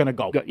that was going to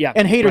go? Yeah,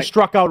 and Hader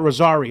struck out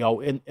Rosario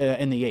in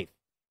the 8th.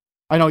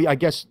 I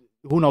guess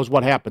who knows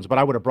what happens, but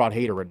I would have brought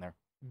Hader in there.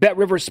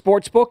 BetRivers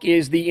Sportsbook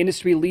is the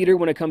industry leader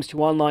when it comes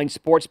to online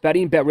sports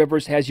betting.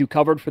 BetRivers has you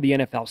covered for the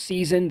NFL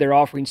season. They're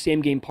offering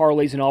same-game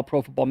parlays in all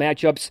pro football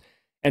matchups,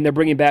 and they're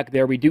bringing back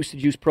their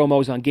reduced-to-juice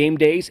promos on game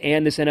days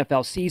and this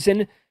NFL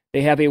season.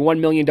 They have a $1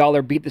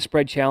 million Beat the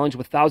Spread challenge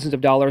with thousands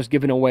of dollars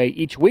given away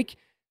each week.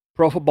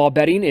 Pro football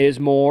betting is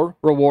more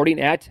rewarding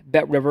at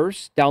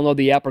BetRivers. Download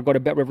the app or go to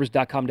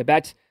betrivers.com to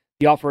bet.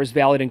 The offer is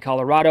valid in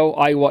Colorado,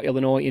 Iowa,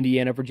 Illinois,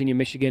 Indiana, Virginia,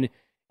 Michigan,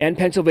 and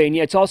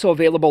Pennsylvania. It's also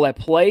available at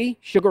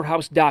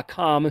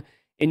playsugarhouse.com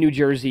in New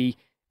Jersey,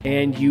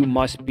 and you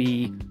must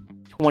be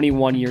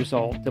 21 years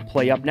old to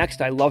play. Up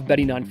next, I love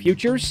betting on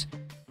futures.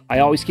 I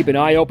always keep an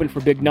eye open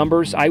for big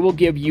numbers. I will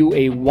give you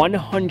a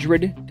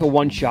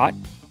 100-to-1 shot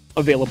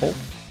available.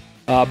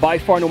 By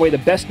far and away the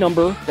best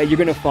number that you're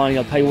going to find.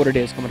 I'll tell you what it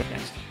is coming up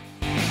next.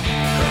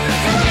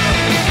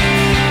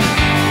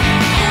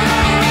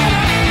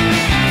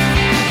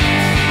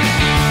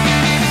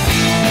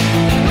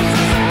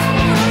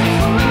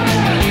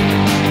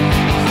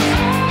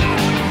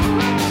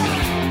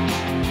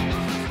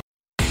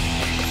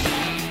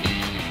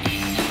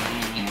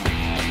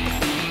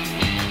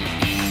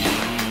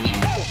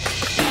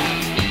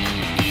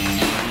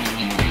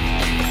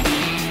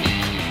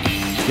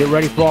 Get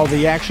ready for all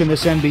the action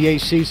this NBA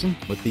season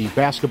with the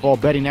basketball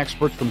betting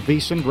experts from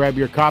VSiN. Grab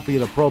your copy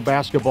of the Pro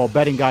Basketball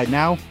Betting Guide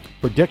now.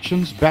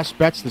 Predictions, best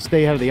bets to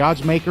stay ahead of the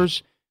odds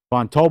makers.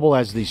 Von Tobel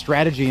has the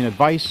strategy and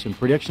advice and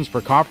predictions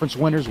for conference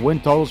winners, win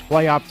totals,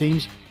 playoff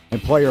teams,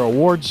 and player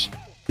awards.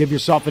 Give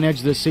yourself an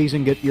edge this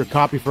season. Get your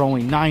copy for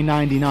only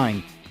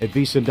 $9.99 at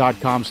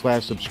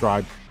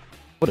VSiN.com/subscribe.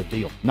 What a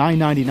deal.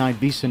 $9.99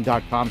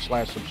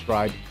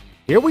 VSiN.com/subscribe.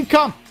 Here we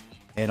come.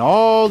 And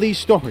all these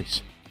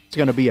stories. It's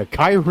going to be a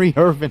Kyrie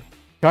Irving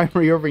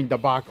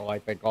debacle, I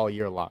think, all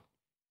year long.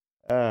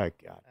 Oh,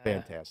 God,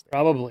 fantastic.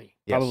 Probably.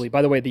 Yes.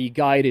 By the way, the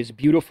guide is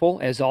beautiful,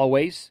 as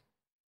always.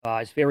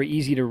 It's very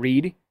easy to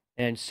read,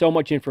 and so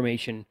much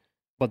information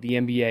about the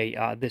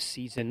NBA this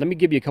season. Let me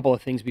give you a couple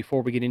of things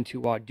before we get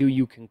into Do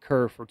You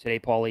Concur for today,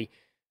 Paulie.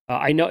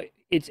 I know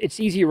it's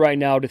easy right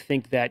now to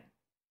think that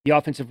the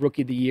Offensive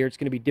Rookie of the Year, it's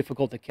going to be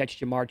difficult to catch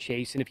Jamar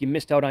Chase. And if you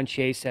missed out on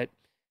Chase,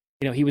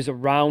 he was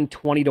around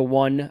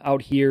 20-1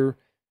 out here.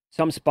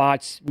 Some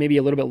spots, maybe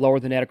a little bit lower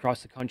than that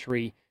across the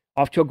country.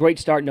 Off to a great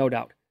start, no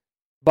doubt.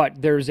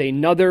 But there's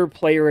another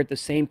player at the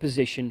same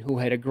position who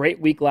had a great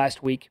week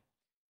last week.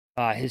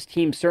 His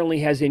team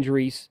certainly has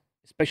injuries,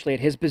 especially at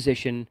his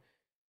position.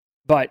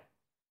 But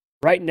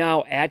right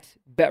now at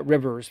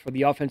BetRivers for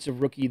the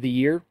Offensive Rookie of the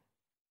Year,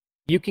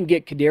 you can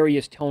get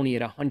Kadarius Toney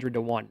at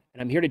 100-1.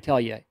 And I'm here to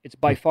tell you, it's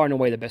by far and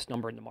away the best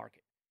number in the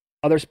market.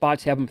 Other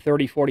spots have him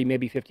 30, 40,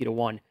 maybe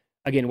 50-1.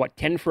 Again,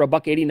 10 for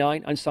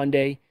 $1.89 on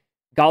Sunday.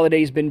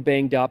 Galladay's been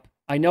banged up.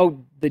 I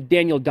know the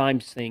Danny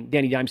Dimes thing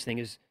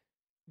is,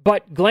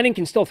 but Glennon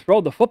can still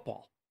throw the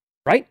football,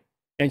 right?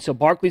 And so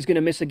Barkley's going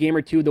to miss a game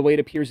or two, the way it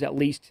appears at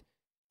least.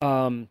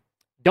 Don't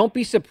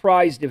be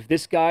surprised if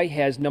this guy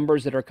has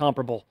numbers that are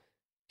comparable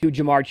to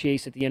Jamar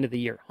Chase at the end of the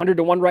year.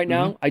 100-1 right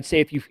now. I'd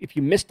say if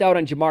you missed out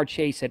on Jamar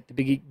Chase at the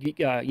beginning,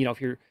 if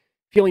you're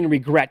feeling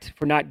regret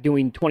for not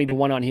doing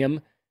 20-1 on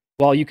him,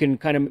 well, you can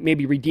kind of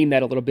maybe redeem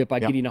that a little bit by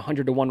getting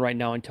 100-1 right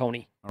now on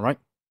Toney. All right.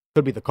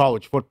 Could be the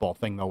college football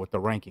thing, though, with the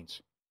rankings,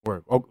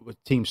 where a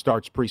team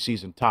starts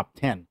preseason top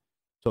 10.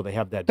 So they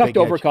have that Tough big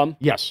to edge. overcome.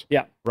 Yes.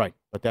 Yeah. Right.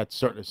 But that's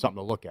certainly something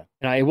to look at.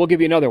 And I will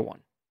give you another one.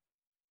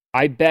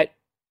 I bet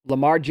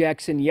Lamar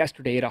Jackson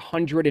yesterday at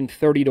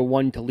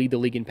 130-1 to lead the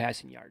league in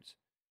passing yards.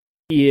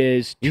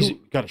 He's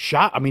got a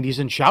shot. I mean, he's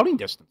in shouting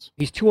distance.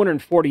 He's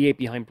 248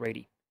 behind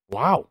Brady.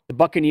 Wow. The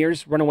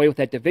Buccaneers run away with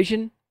that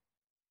division.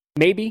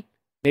 Maybe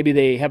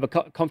they have a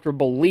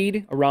comfortable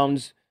lead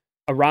around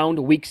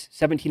weeks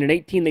 17 and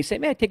 18. They say,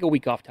 man, take a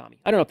week off, Tommy.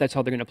 I don't know if that's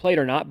how they're going to play it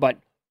or not, but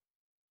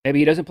maybe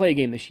he doesn't play a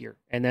game this year.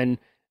 And then,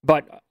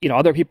 but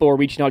other people are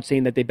reaching out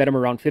saying that they bet him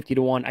around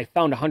 50-1. I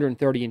found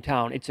 130 in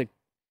town. It's a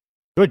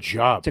good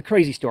job. It's a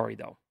crazy story,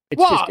 though.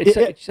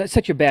 It's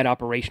such a bad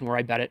operation where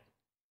I bet it.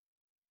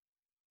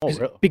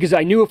 Really? Because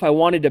I knew if I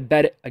wanted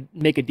to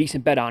make a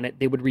decent bet on it,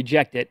 they would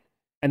reject it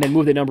and then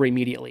move the number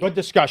immediately. Good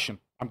discussion.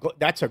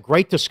 That's a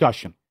great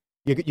discussion.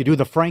 You do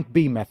the Frank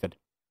B method.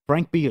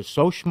 Frank B is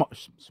so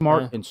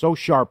smart and so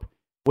sharp.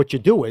 What you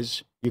do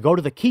is you go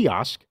to the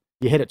kiosk,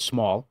 you hit it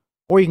small,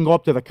 or you can go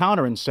up to the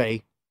counter and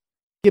say,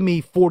 give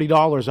me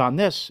 $40 on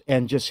this,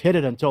 and just hit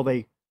it until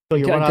you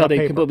run out of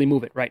paper. Completely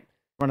move it, right.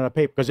 Run out of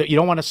paper, because you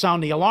don't want to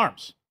sound the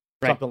alarms.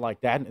 Right. Something like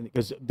that,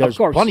 because there's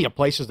plenty of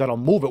places that'll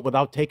move it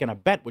without taking a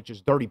bet, which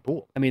is dirty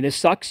pool. I mean, this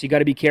sucks. You got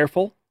to be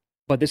careful,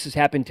 but this has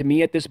happened to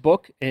me at this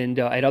book and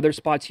at other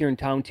spots here in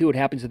town too. It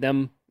happens to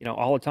them,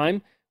 all the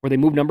time, where they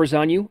move numbers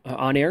on you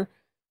on air.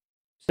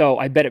 So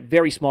I bet it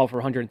very small for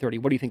 130.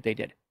 What do you think they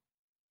did?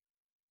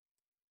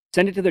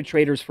 Send it to their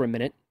traders for a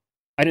minute.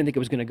 I didn't think it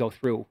was going to go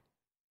through.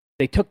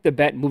 They took the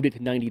bet and moved it to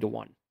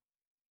 90-1.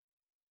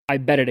 I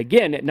bet it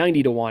again at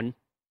 90-1.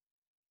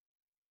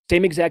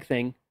 Same exact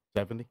thing.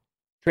 70.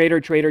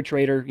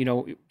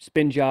 Trader,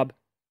 spin job.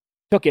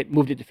 Took it,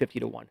 moved it to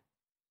 50-1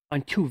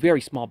 on two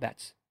very small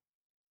bets.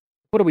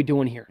 What are we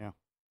doing here?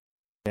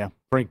 Yeah.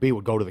 Frank B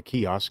would go to the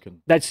kiosk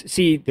and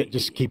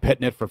just keep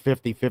hitting it for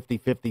 50, 50,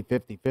 50,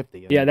 50,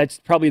 50. Yeah, that's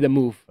probably the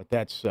move. But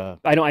that's I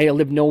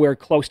live nowhere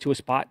close to a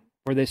spot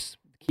where this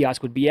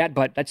kiosk would be at,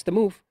 but that's the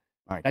move.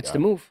 The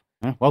move.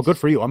 Yeah, well, good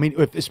for you. I mean,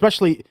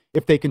 especially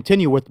if they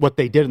continue with what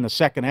they did in the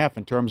second half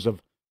in terms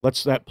of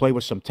let's play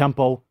with some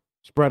tempo,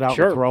 spread out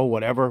and throw,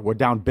 whatever. We're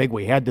down big.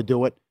 We had to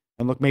do it.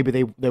 And look, maybe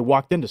they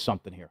walked into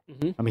something here.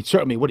 Mm-hmm. I mean,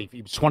 certainly,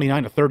 he was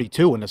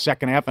 29-32 in the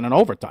second half and an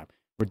overtime.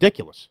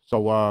 Ridiculous.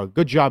 So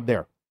good job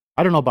there.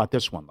 I don't know about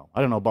this one, though.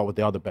 I don't know about what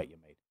the other bet you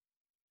made.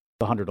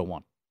 The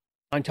 100-1.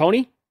 On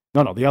Tony?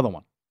 No, the other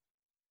one.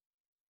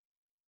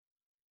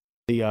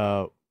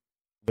 The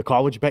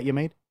college bet you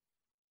made?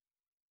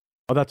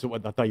 Oh, that's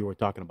what I thought you were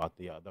talking about,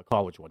 the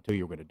college one, too,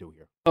 you were going to do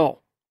here. Oh.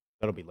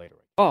 That'll be later.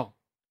 Oh.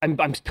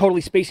 I'm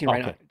totally spacing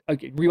right now.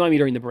 Okay, remind me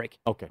during the break.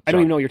 Okay. I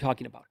don't even know what you're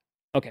talking about.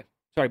 Okay.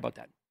 Sorry about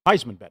that.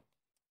 Heisman bet.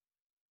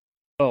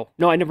 Oh,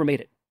 no, I never made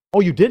it. Oh,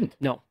 you didn't?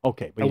 No.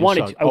 Okay. But I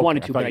wanted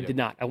to, but I did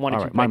not. I wanted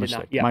to, but my I did mistake.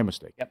 not. Yeah. My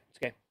mistake. Yep.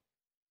 Okay.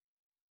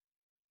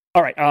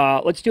 All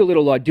right. Let's do a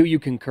little do you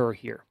concur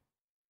here,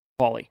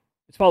 Paulie.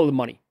 Let's follow the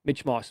money.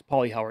 Mitch Moss,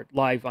 Paulie Howard,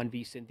 live on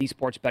VSiN, the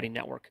Sports Betting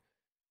Network.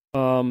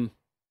 So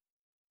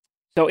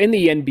in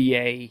the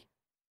NBA,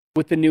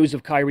 with the news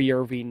of Kyrie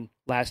Irving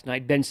last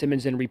night, Ben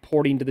Simmons and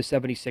reporting to the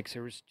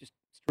 76ers, just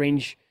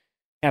strange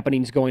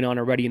happenings going on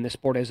already in the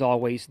sport as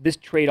always. This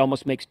trade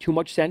almost makes too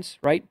much sense,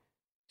 right?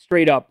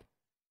 Straight up,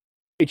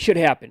 it should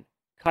happen.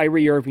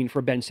 Kyrie Irving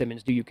for Ben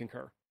Simmons. Do you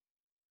concur?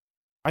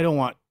 I don't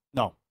want.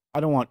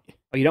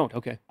 Oh, you don't?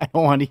 Okay. I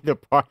don't want either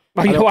part.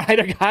 Oh, you don't want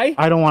either guy?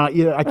 I don't want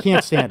either. I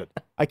can't stand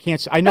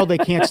it. I know they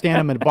can't stand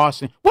him in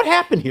Boston. What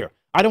happened here?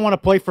 I don't want to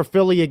play for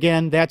Philly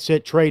again. That's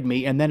it. Trade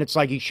me. And then it's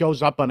like he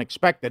shows up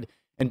unexpected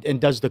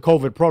and does the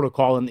COVID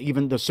protocol. And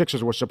even the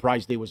Sixers were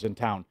surprised he was in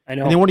town. I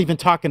know. And they weren't even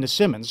talking to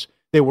Simmons.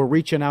 They were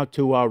reaching out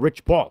to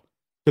Rich Paul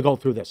to go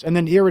through this. And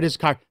then here it is.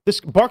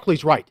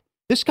 Barkley's right.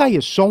 This guy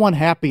is so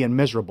unhappy and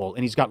miserable,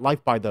 and he's got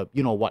life by the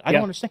you-know-what. I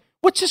don't understand.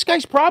 What's this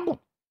guy's problem?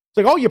 It's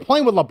like, oh, you're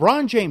playing with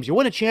LeBron James. You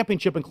win a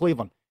championship in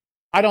Cleveland.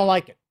 I don't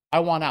like it.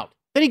 I want out.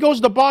 Then he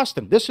goes to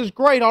Boston. This is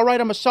great. All right,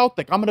 I'm a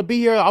Celtic. I'm going to be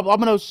here. I'm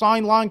going to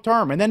sign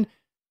long-term. And then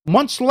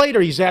months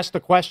later, he's asked the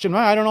question,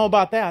 I don't know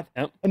about that.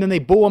 Yep. And then they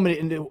boo him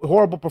in a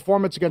horrible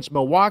performance against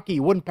Milwaukee. He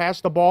wouldn't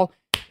pass the ball,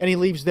 and he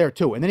leaves there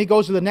too. And then he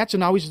goes to the Nets,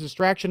 and now he's a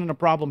distraction and a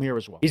problem here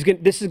as well.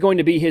 This is going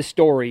to be his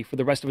story for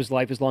the rest of his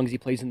life as long as he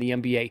plays in the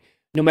NBA.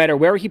 No matter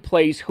where he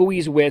plays, who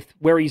he's with,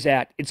 where he's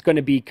at, it's going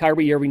to be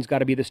Kyrie Irving's got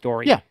to be the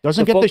story. Yeah,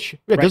 doesn't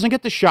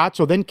get the shot,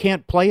 so then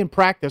can't play and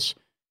practice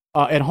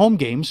at home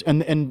games.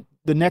 And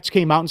the Nets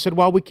came out and said,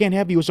 well, we can't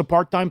have you as a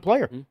part-time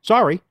player. Mm-hmm.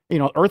 Sorry.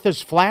 Earth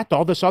is flat,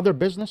 all this other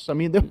business. I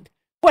mean,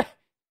 what?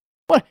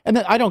 And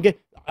then I don't get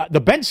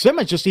the Ben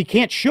Simmons, he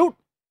can't shoot.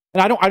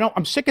 And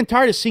I'm sick and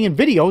tired of seeing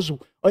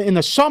videos in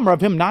the summer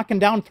of him knocking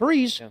down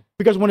threes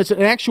because when it's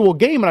an actual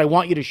game and I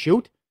want you to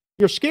shoot,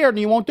 you're scared and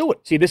you won't do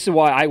it. See, this is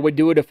why I would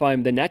do it if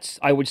I'm the Nets.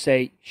 I would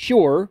say,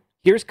 sure,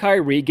 here's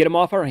Kyrie, get him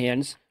off our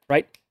hands,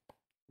 right?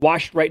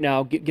 Washed right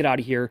now, get out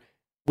of here.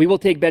 We will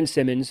take Ben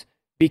Simmons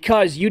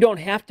because you don't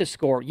have to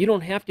score. You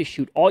don't have to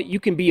shoot. You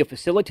can be a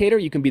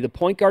facilitator. You can be the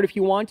point guard if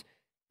you want.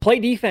 Play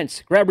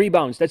defense, grab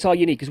rebounds. That's all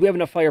you need because we have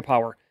enough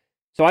firepower.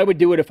 So I would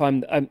do it if I'm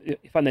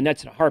the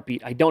Nets in a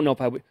heartbeat. I don't know if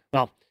I would.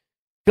 Well,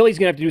 Philly's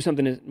going to have to do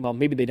something. Well,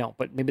 maybe they don't,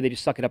 but maybe they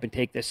just suck it up and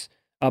take this.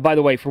 By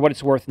the way, for what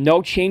it's worth,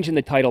 no change in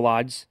the title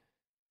odds.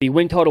 The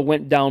win total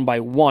went down by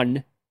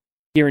 1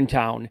 here in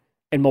town,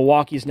 and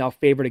Milwaukee is now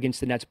favored against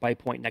the Nets by a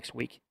point next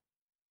week.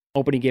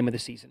 Opening game of the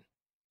season.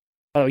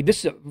 This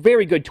is a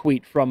very good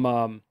tweet from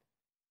a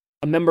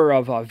member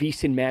of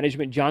VSiN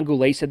Management. John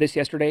Goulet said this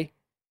yesterday.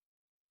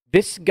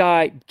 This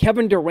guy,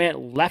 Kevin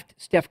Durant, left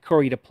Steph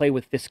Curry to play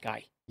with this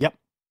guy. Yep.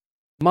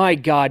 My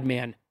God,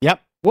 man.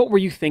 Yep. What were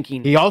you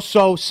thinking? He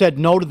also said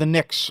no to the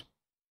Knicks.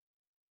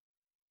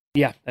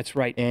 Yeah, that's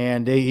right.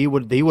 And he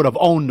would have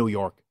owned New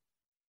York.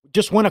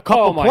 Just win a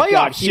couple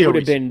playoff series. He would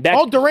have been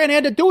all Durant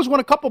had to do was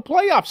win a couple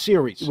playoff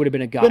series. It would have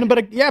been a guy.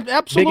 Yeah,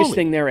 absolutely. Biggest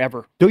thing there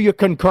ever. Do you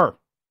concur?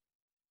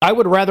 I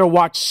would rather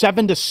watch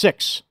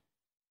 7-6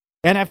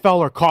 NFL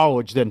or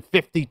college than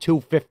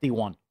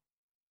 52-51.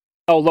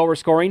 Oh, lower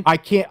scoring? I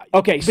can't.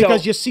 Okay,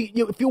 because you see,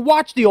 if you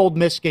watch the Ole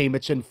Miss game,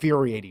 it's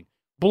infuriating.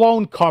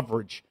 Blown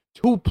coverage,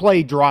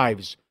 2-play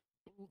drives,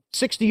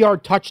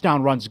 60-yard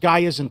touchdown runs. Guy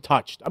isn't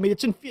touched. I mean,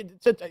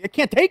 I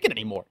can't take it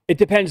anymore. It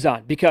depends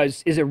on,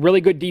 because is it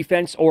really good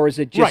defense or is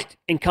it just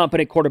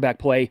incompetent quarterback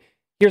play?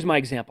 Here's my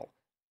example.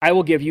 I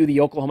will give you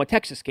the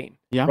Oklahoma-Texas game.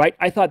 Yeah. Right?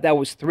 I thought that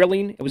was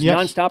thrilling. It was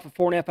nonstop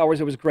for 4.5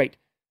 hours. It was great.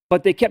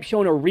 But they kept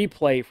showing a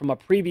replay from a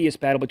previous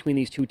battle between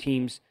these two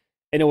teams,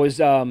 and it was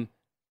 20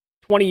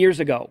 years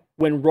ago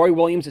when Roy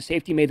Williams, the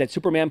safety, made that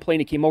Superman play and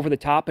he came over the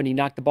top and he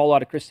knocked the ball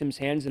out of Chris Sims'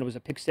 hands and it was a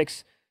pick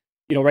six,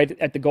 right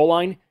at the goal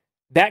line.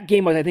 That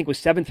game, I think, was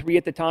 7-3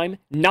 at the time.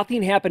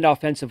 Nothing happened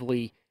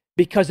offensively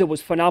because it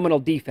was phenomenal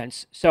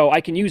defense. So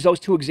I can use those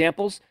two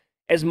examples.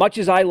 As much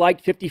as I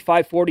liked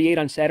 55-48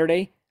 on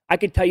Saturday, I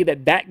could tell you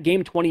that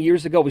game 20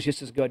 years ago was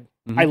just as good.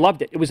 Mm-hmm. I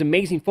loved it. It was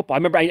amazing football. I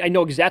remember, I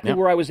know exactly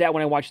where I was at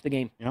when I watched the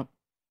game. Yep.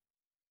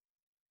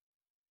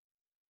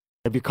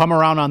 Have you come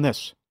around on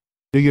this?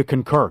 Do you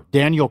concur?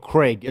 Daniel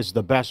Craig is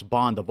the best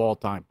Bond of all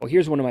time. Well,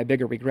 here's one of my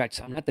bigger regrets.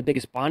 I'm not the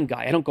biggest Bond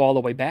guy. I don't go all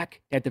the way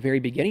back at the very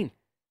beginning.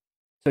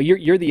 So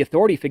you're the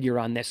authority figure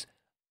on this.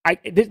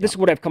 This is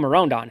what I've come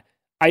around on.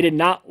 I did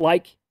not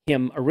like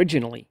him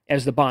originally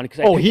as the Bond because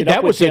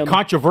that was a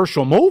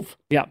controversial move.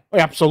 Yeah,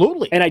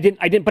 absolutely. And I didn't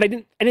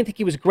think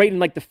he was great in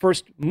like the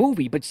first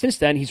movie. But since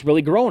then, he's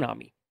really grown on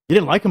me. You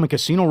didn't like him in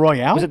Casino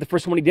Royale? Was it the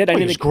first one he did?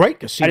 He was great.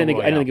 Casino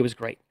Royale. I didn't think it was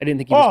great. I didn't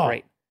think he was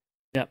great.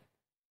 Yeah,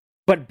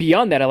 but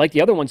beyond that, I like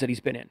the other ones that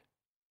he's been in.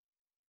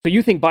 So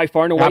you think by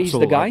far and away he's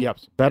the guy?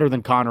 Yes, better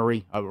than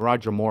Connery.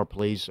 Roger Moore,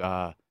 please.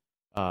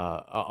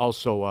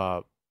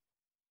 Also.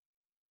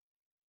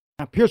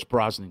 Pierce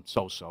Brosnan,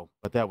 so,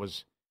 but that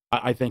was,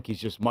 I think he's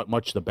just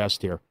much the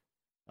best here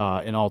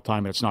in all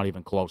time, and it's not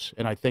even close.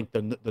 And I think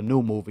the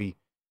new movie,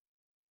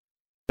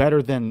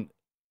 better than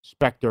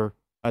Spectre,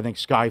 I think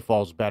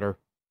Skyfall's better.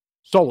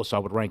 Solace I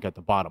would rank at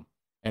the bottom.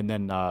 And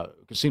then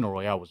Casino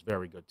Royale was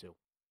very good, too.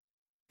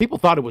 People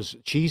thought it was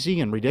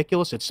cheesy and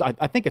ridiculous.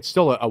 I think it's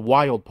still a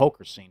wild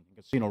poker scene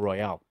in Casino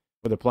Royale,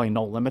 where they're playing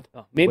No Limit.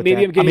 Oh, maybe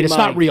I'm getting it's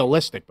not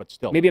realistic, but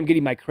still. Maybe I'm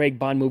getting my Craig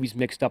Bond movies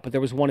mixed up, but there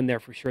was one in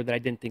there for sure that I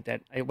didn't think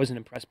that I wasn't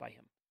impressed by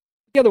him.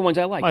 The other ones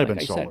I like. Might have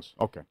been Solace.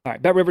 Okay. All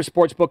right. Bet Rivers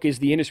Sportsbook is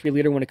the industry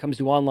leader when it comes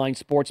to online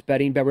sports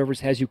betting. Bet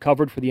Rivers has you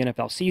covered for the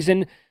NFL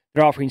season.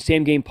 They're offering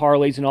same-game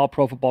parlays in all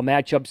pro football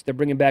matchups. They're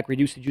bringing back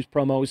reduced-to-juice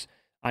promos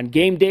on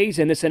game days.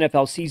 And this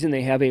NFL season,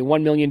 they have a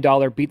 $1 million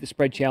Beat the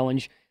Spread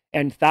Challenge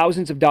and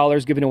thousands of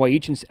dollars given away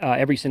each and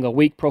every single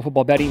week. Pro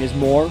football betting is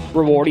more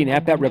rewarding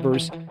at Bet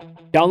Rivers.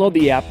 Download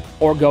the app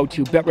or go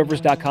to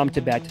betrivers.com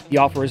to bet. The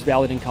offer is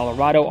valid in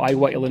Colorado,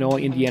 Iowa, Illinois,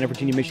 Indiana,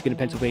 Virginia, Michigan, and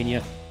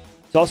Pennsylvania.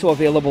 It's also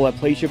available at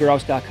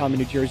PlaySugarHouse.com in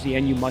New Jersey,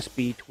 and you must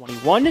be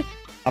 21.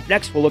 Up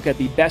next, we'll look at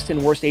the best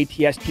and worst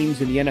ATS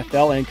teams in the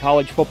NFL and in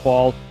college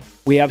football.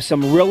 We have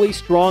some really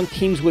strong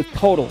teams with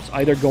totals,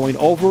 either going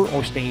over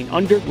or staying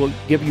under. We'll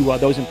give you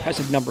those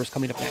impressive numbers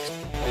coming up next.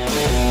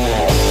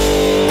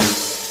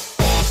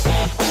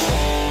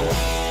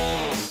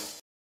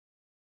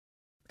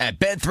 At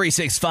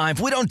Bet365,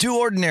 we don't do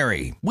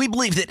ordinary. We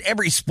believe that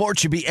every sport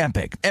should be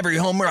epic. Every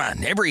home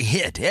run, every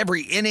hit,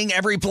 every inning,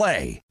 every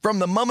play. From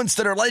the moments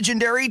that are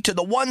legendary to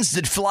the ones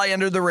that fly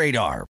under the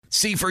radar.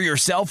 See for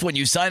yourself when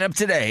you sign up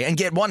today and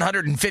get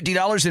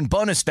 $150 in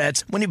bonus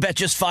bets when you bet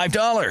just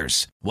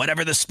 $5.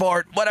 Whatever the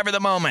sport, whatever the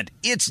moment,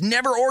 it's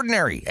never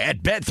ordinary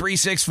at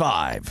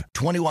Bet365.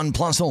 21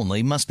 plus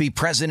only. Must be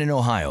present in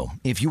Ohio.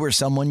 If you or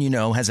someone you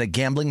know has a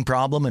gambling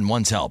problem and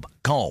wants help,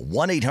 call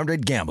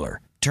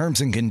 1-800-GAMBLER.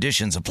 Terms and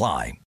conditions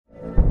apply.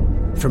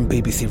 From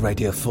BBC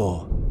Radio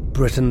 4,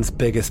 Britain's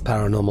biggest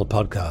paranormal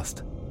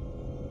podcast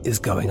is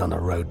going on a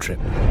road trip.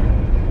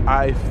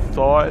 I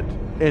thought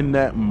in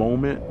that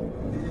moment,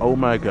 oh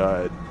my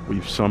God,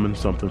 we've summoned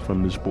something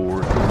from this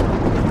board.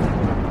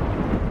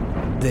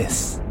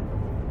 This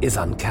is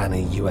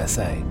Uncanny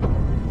USA.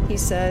 He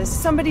says,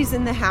 somebody's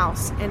in the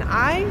house, and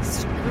I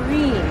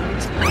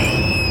screamed.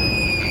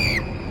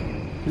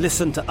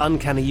 Listen to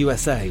Uncanny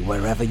USA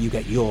wherever you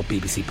get your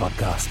BBC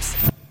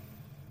podcasts,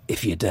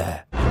 if you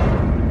dare.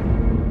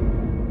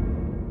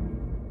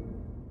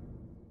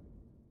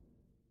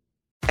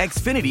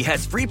 Xfinity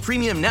has free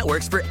premium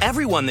networks for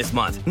everyone this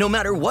month, no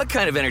matter what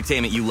kind of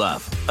entertainment you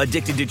love.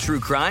 Addicted to true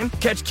crime?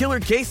 Catch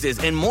killer cases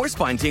and more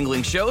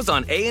spine-tingling shows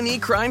on A&E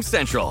Crime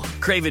Central.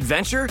 Crave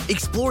adventure?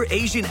 Explore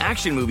Asian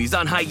action movies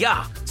on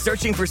Hi-Ya.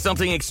 Searching for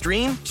something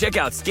extreme? Check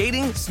out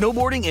skating,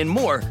 snowboarding, and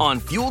more on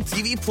Fuel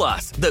TV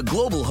Plus, the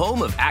global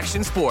home of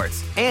action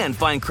sports. And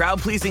find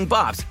crowd-pleasing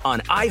bops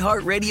on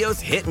iHeartRadio's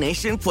Hit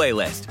Nation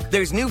playlist.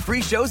 There's new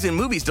free shows and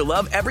movies to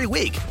love every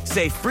week.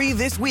 Say free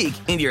this week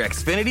in your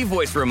Xfinity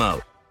voice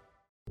remote.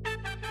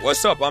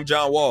 What's up? I'm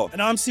John Wall.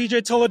 And I'm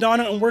CJ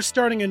Toledano, and we're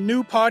starting a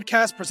new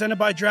podcast presented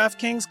by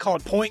DraftKings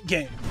called Point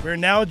Game. We're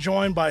now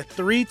joined by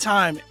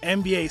three-time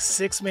NBA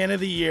Sixth Man of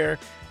the Year,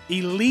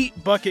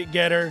 elite bucket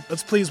getter.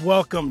 Let's please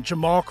welcome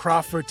Jamal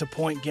Crawford to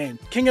Point Game.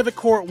 King of the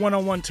Court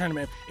one-on-one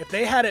tournament. If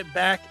they had it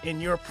back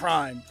in your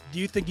prime, do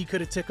you think you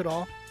could have took it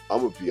all? I'm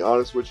going to be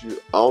honest with you.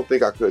 I don't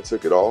think I could have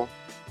took it all,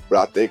 but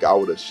I think I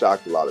would have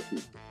shocked a lot of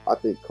people. I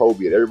think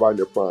Kobe and everybody in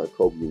their prime,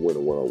 Kobe would win a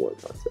one-on-one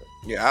contest.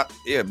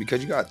 Yeah,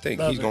 because you got to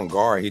think, he's going to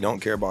guard. He don't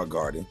care about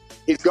guarding.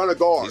 He's going to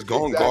guard. He's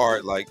going to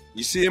guard. Like,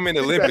 you see him in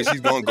the Olympics, he's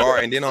going to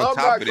guard. And then on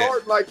top of that. I'm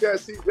not like that,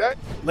 CJ.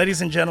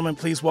 Ladies and gentlemen,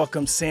 please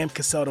welcome Sam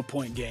Cassell to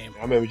Point Game.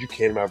 I remember you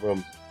came to my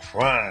room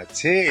crying,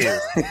 tears,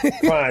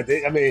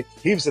 crying. I mean,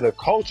 he was in a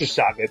culture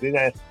shock. And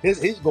then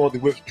he's going through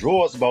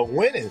withdrawals about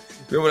winning.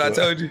 Remember what I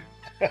told you?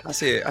 I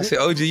said,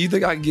 OG, you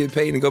think I can get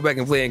paid and go back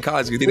and play in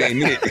college because it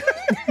ain't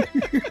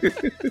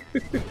it?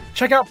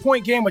 Check out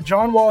Point Game with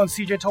John Wall and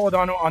CJ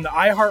Toledano on the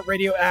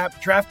iHeartRadio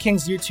app,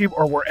 DraftKings YouTube,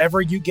 or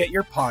wherever you get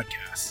your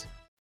podcasts.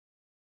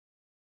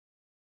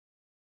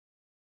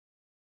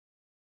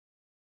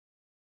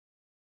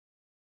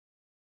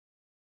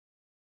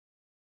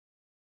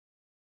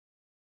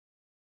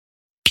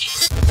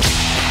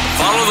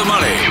 Follow the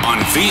money on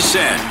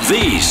VSiN,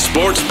 the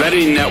Sports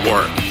Betting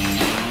Network.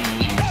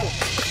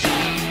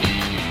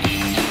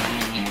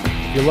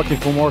 If you're looking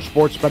for more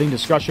sports betting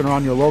discussion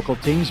around your local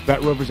teams,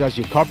 BetRivers has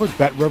you covered.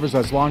 BetRivers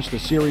has launched a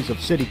series of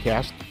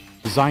CityCast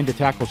designed to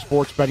tackle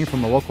sports betting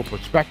from the local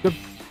perspective.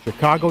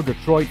 Chicago,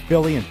 Detroit,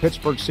 Philly, and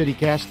Pittsburgh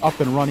CityCast up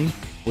and running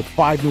with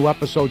 5 new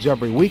episodes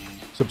every week.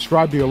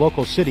 Subscribe to your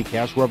local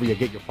CityCast wherever you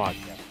get your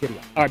podcast. Giddy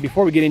up. All right,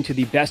 before we get into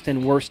the best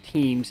and worst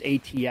teams,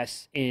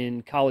 ATS,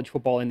 in college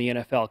football and the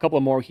NFL, a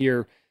couple more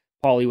here,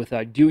 Paulie, with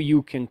Do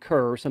You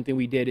Concur, something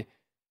we did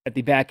at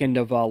the back end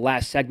of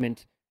last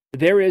segment.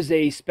 There is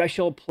a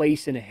special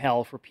place in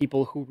hell for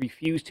people who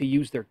refuse to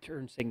use their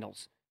turn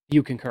signals. Do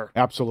you concur?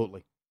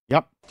 Absolutely.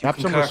 Yep. Have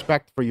some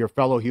respect for your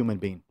fellow human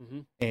being. Mm-hmm.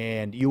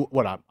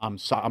 And I'm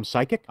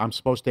psychic. I'm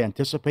supposed to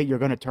anticipate you're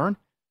going to turn.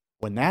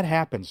 When that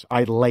happens,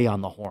 I lay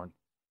on the horn.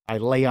 I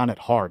lay on it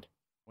hard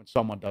when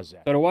someone does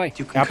that. So do I.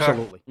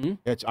 Absolutely.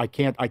 Mm-hmm.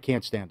 I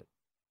can't stand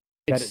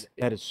it.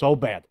 That is so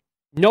bad.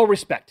 No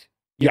respect.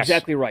 You're Yes.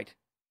 exactly right.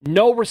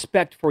 No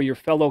respect for your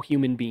fellow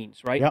human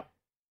beings, right? Yep.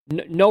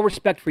 No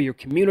respect for your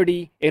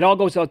community. It all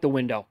goes out the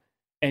window.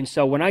 And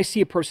so when I see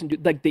a person do,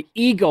 like, the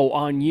ego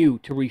on you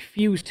to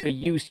refuse to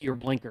use your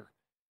blinker,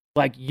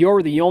 like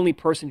you're the only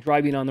person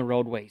driving on the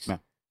roadways. No.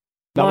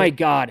 My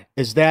God.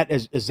 Is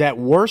that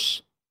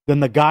worse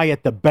than the guy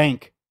at the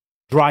bank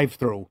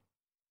drive-through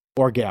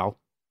or gal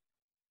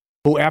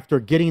who, after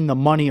getting the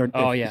money,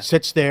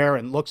 sits there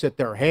and looks at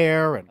their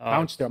hair and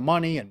counts their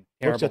money and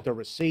looks at the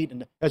receipt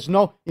and there's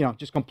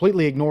just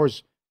completely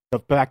ignores the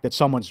fact that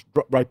someone's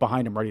right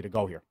behind him ready to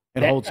go here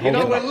and holds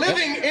we're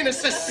living in a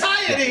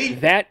society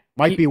that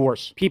might be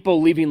worse. People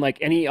leaving like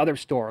any other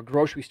store, a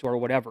grocery store or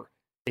whatever,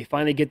 they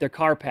finally get their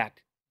car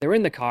packed. They're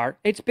in the car.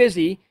 It's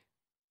busy.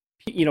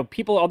 Other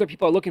people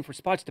are looking for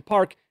spots to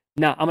park.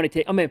 Nah, I'm going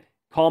to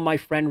call my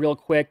friend real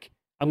quick.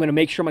 I'm going to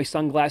make sure my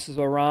sunglasses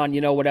are on,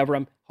 whatever.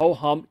 I'm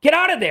ho-hum. Get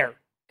out of there.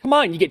 Come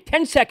on. You get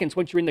 10 seconds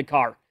once you're in the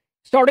car.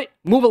 Start it.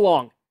 Move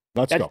along.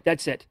 Let's go.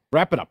 That's it.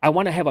 Wrap it up. I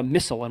want to have a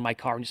missile in my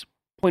car and just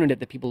point it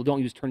at the people who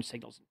don't use turn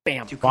signals.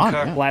 Bam.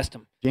 Blast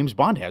them. James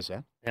Bond has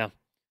that.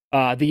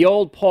 Yeah. The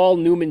old Paul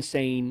Newman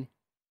saying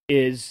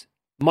is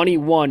money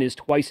won is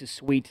twice as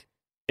sweet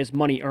as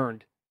money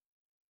earned.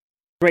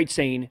 Great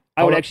saying.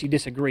 I would actually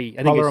disagree.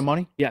 I think Color of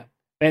Money? Yeah.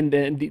 And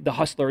then the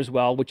Hustler as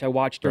well, which I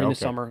watched during the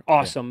summer.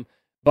 Awesome. Yeah.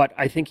 But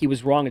I think he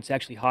was wrong. It's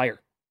actually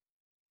higher.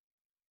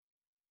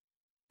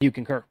 You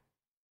concur?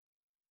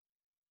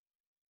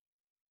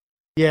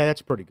 Yeah,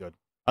 that's pretty good.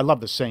 I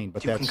love the saying,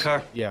 but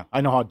concur? Yeah,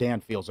 I know how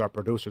Dan feels. Our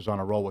producer's on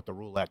a roll with the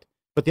roulette.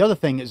 But the other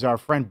thing is our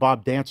friend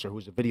Bob Dancer,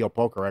 who's a video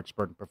poker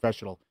expert and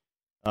professional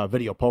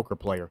video poker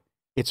player.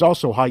 It's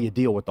also how you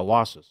deal with the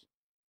losses.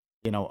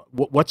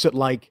 What's it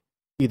like,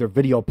 either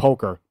video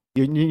poker?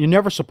 You're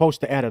never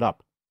supposed to add it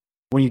up.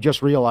 When you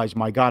just realize,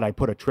 my God, I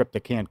put a trip to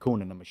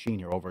Cancun in the machine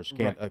here over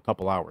a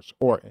couple hours.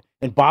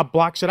 And Bob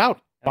blocks it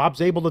out.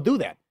 Bob's able to do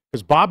that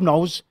because Bob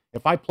knows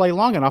if I play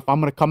long enough, I'm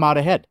going to come out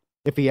ahead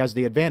if he has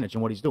the advantage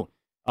in what he's doing.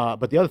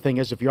 But the other thing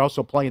is, if you're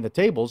also playing the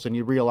tables and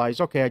you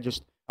realize, okay,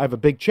 I have a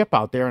big chip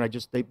out there,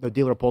 and the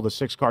dealer pulled a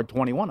 6-card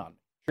 21 on me.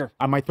 Sure.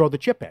 I might throw the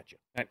chip at you.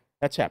 Right.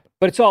 That's happened.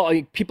 But it's all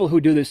people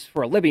who do this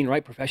for a living,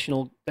 right?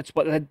 Professional.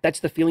 That's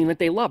the feeling that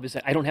they love, is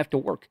that I don't have to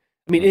work.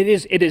 I mean,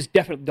 it is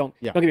definitely, don't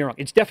get me wrong,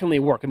 it's definitely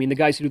work. I mean, the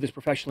guys who do this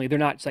professionally, they're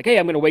not, it's like, hey,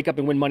 I'm going to wake up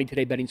and win money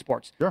today betting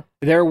sports. Sure.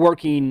 They're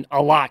working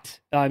a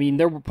lot. I mean,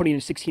 they're putting in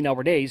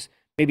 16-hour days,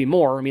 maybe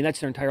more. I mean, that's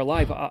their entire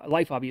life,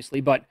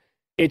 obviously. But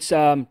it's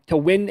to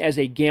win as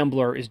a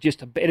gambler is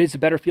it is a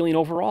better feeling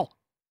overall.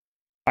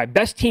 All right,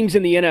 best teams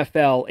in the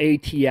NFL,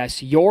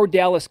 ATS. Your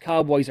Dallas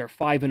Cowboys are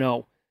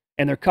 5-0,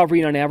 and they're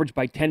covering on average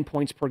by 10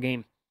 points per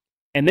game.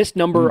 And this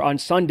number on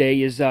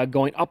Sunday is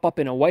going up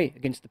and away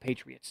against the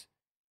Patriots.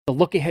 The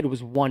look-ahead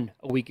was 1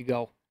 a week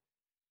ago.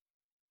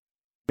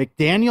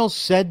 McDaniels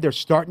said they're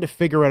starting to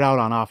figure it out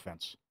on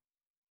offense.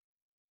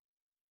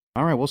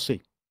 All right, we'll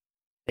see.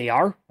 They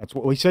are? That's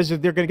what he says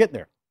that they're going to get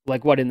there.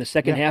 Like what, in the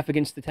second half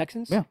against the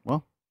Texans? Yeah,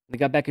 well. They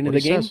got back into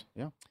the game? Says.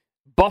 Yeah.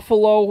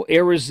 Buffalo,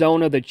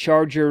 Arizona, the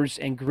Chargers,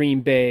 and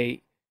Green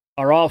Bay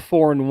are all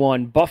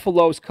 4-1.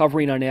 Buffalo's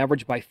covering on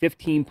average by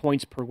 15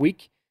 points per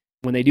week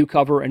when they do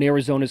cover, and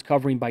Arizona's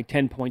covering by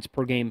 10 points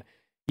per game.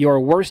 Your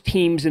worst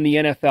teams in the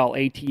NFL,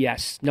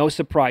 ATS. No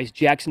surprise,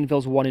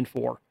 Jacksonville's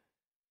 1-4.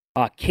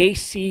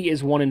 KC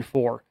is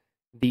 1-4.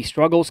 The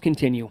struggles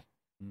continue,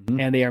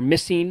 and they are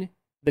missing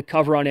the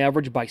cover on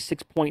average by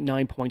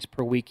 6.9 points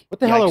per week. What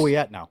the hell are we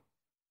at now?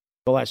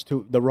 The last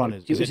two, the run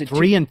is it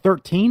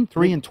 3-13,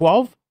 3-12? I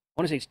want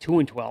to say it's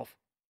 2-12.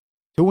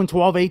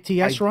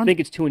 2-12 ATS run? I think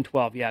it's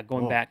 2-12. Yeah,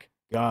 going back.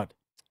 God.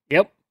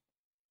 Yep.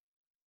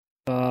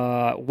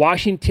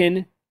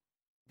 Washington,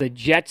 the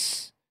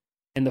Jets,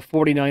 and the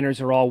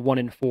 49ers are all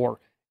 1-4.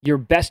 Your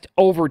best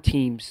over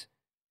teams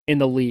in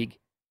the league.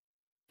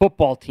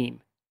 Football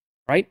team,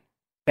 right?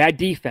 Bad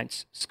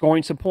defense,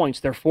 scoring some points.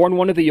 They're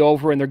 4-1 to the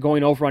over, and they're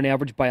going over on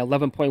average by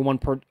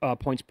 11.1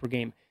 points per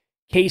game.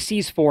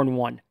 KC's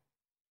 4-1.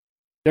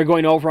 They're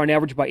going over on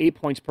average by 8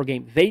 points per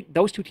game.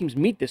 Those two teams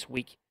meet this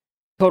week.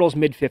 Total's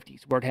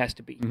mid-50s, where it has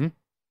to be.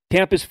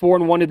 Tampa's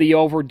 4-1 to the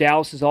over.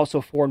 Dallas is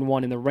also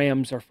 4-1, and the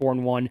Rams are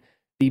 4-1.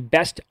 The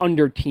best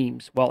under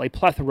teams, well, a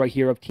plethora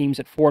here of teams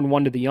at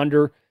 4-1 to the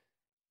under.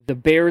 The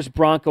Bears,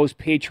 Broncos,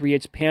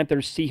 Patriots,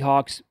 Panthers,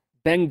 Seahawks,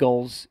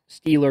 Bengals,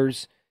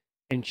 Steelers,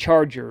 and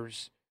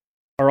Chargers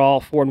are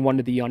all 4-1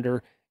 to the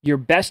under. Your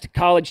best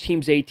college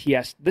teams,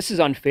 ATS. This is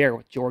unfair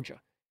with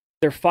Georgia.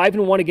 They're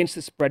 5-1 against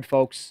the spread,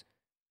 folks,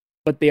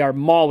 but they are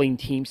mauling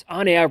teams.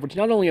 On average,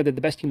 not only are they the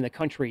best team in the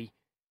country,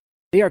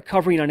 they are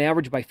covering on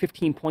average by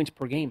 15 points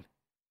per game.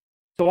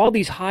 So all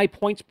these high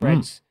point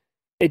spreads,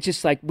 it's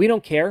just like, we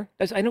don't care.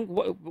 I don't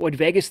what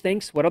Vegas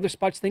thinks, what other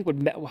spots think,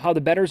 how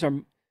the bettors are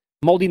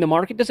molding the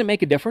market. Doesn't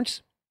make a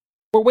difference.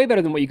 We're way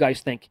better than what you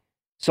guys think.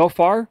 So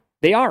far,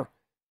 they are.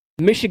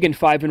 Michigan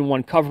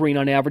 5-1, covering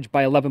on average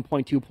by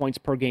 11.2 points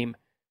per game.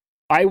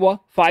 Iowa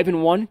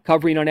 5-1,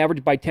 covering on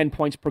average by 10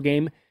 points per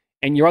game.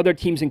 And your other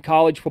teams in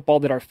college football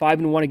that are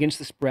 5-1 against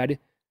the spread.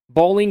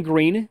 Bowling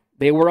Green,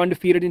 they were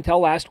undefeated until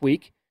last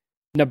week.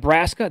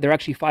 Nebraska, they're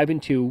actually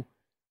 5-2.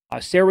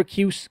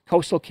 Syracuse,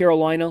 Coastal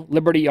Carolina,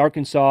 Liberty,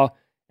 Arkansas,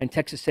 and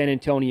Texas San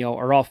Antonio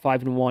are all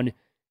 5-1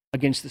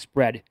 against the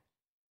spread.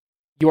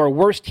 Your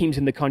worst teams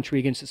in the country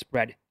against the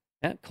spread.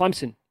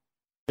 Clemson.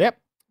 Yep.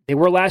 They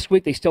were last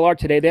week. They still are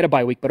today. They had a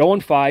bye week, but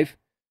 0-5,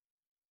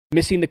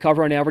 missing the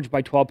cover on average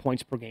by 12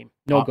 points per game.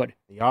 No good.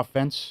 The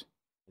offense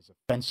is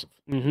offensive.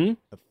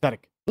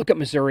 Pathetic. Look at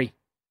Missouri.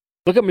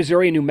 Look at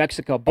Missouri and New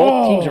Mexico.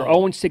 Both teams are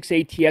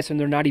 0-6 ATS, and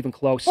they're not even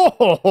close.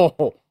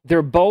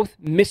 They're both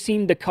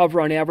missing the cover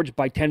on average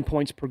by 10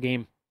 points per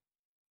game.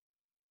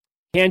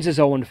 Kansas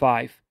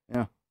 0-5.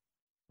 Yeah.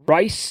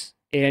 Rice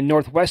and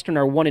Northwestern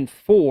are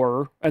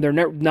 1-4, and they're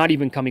not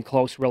even coming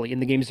close, really, in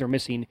the games they're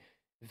missing.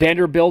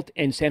 Vanderbilt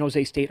and San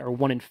Jose State are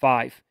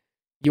 1-5.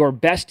 Your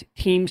best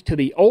teams to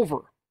the over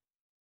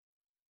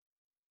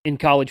in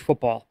college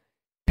football.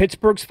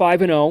 Pittsburgh's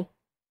 5-0,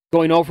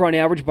 going over on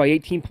average by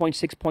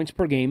 18.6 points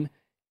per game.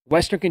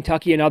 Western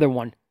Kentucky, another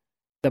one.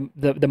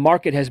 The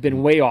market has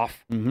been way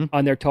off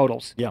on their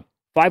totals. Yeah.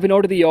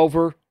 5-0 to the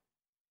over,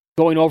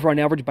 going over on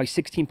average by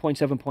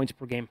 16.7 points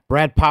per game.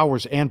 Brad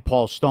Powers and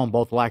Paul Stone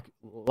both like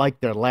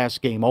their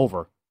last game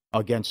over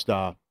against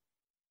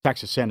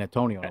Texas San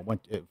Antonio.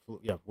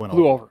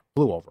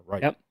 Flew over,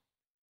 right.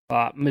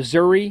 Yep.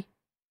 Missouri,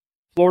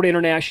 Florida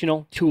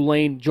International,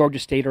 Tulane, Georgia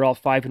State are all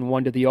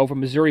 5-1 to the over.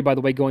 Missouri, by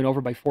the way, going over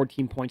by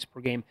 14 points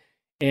per game.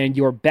 And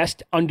your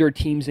best under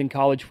teams in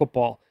college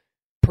football.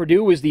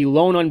 Purdue is the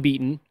lone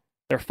unbeaten.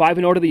 They're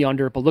 5-0 to the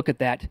under, but look at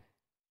that.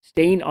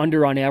 Staying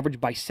under on average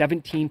by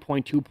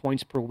 17.2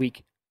 points per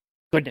week.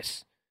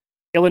 Goodness.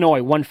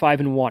 Illinois,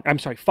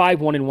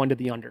 5-1 to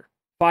the under.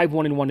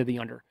 5-1 to the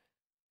under.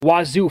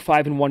 Wazoo,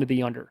 5-1 to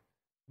the under.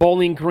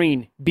 Bowling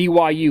Green,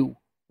 BYU,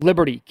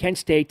 Liberty, Kent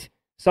State,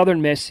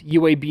 Southern Miss,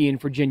 UAB,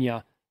 and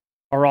Virginia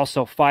are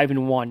also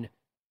 5-1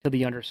 to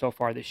the under so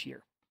far this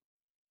year.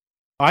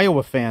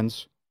 Iowa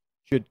fans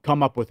should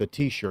come up with a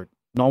T-shirt.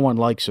 No one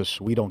likes us.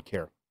 We don't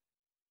care.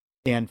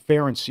 And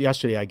Ferentz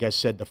yesterday, I guess,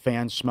 said the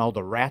fans smelled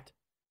a rat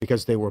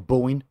because they were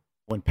booing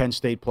when Penn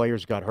State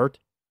players got hurt.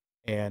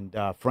 And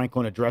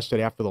Franklin addressed it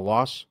after the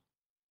loss.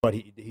 But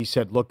he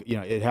said, look,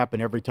 it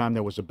happened every time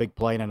there was a big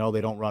play, and I know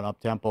they don't run up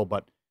tempo,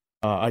 but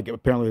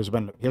apparently there's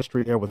been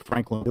history there with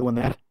Franklin doing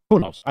that. Who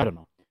knows? I don't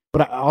know.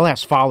 but I'll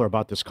ask Fowler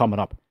about this coming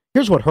up.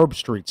 Here's what Herb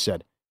Street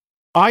said.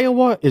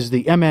 Iowa is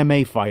the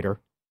MMA fighter.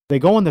 They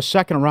go in the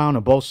second round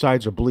and both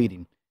sides are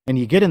bleeding, and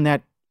you get in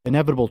that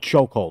inevitable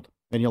chokehold,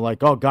 and you're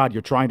like, oh, God,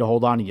 you're trying to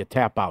hold on and you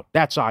tap out.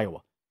 That's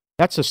Iowa.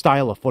 That's the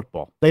style of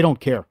football. They don't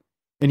care.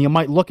 And you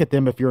might look at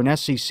them if you're an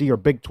SEC or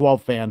Big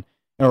 12 fan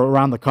or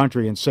around the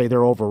country and say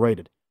they're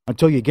overrated.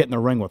 Until you get in the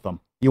ring with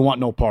them, you want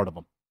no part of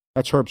them.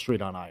 That's Herb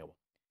Street on Iowa.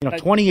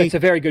 28. That's a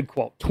very good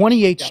quote.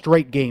 28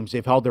 straight games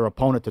they've held their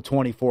opponent to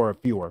 24 or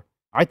fewer.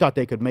 I thought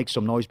they could make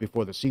some noise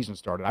before the season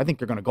started. I think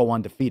they're going to go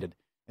undefeated,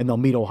 and they'll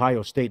meet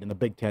Ohio State in the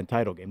Big Ten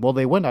title game. Will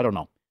they win? I don't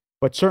know.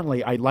 But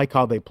certainly, I like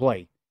how they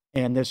play.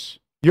 And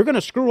you're going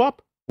to screw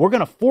up. We're going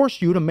to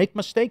force you to make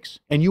mistakes,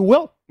 and you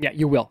will. Yeah,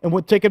 you will. And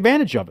we'll take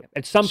advantage of it.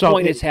 At some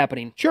point, it's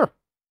happening. Sure.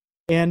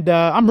 And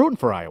I'm rooting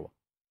for Iowa.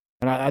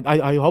 And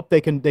I hope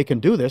they can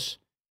do this.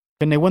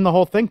 Can they win the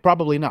whole thing?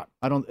 Probably not.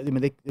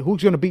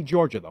 Who's going to beat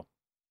Georgia, though?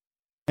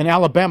 And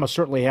Alabama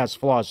certainly has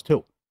flaws,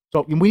 too.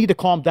 So we need to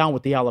calm down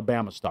with the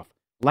Alabama stuff.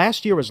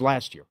 Last year is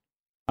last year.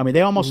 I mean,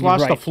 they almost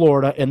lost to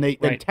Florida, and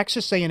and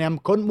Texas A&M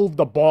couldn't move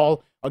the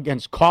ball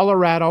against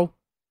Colorado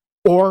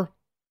or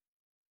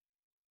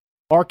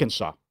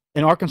Arkansas.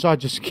 And Arkansas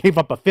just gave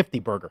up a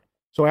 50-burger.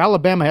 So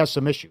Alabama has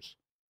some issues.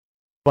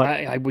 But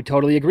I would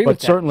totally agree with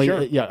that. But certainly,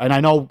 sure. Yeah. And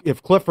I know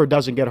if Clifford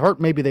doesn't get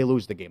hurt, maybe they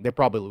lose the game. They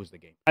probably lose the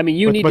game. I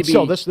mean, But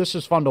still, this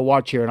is fun to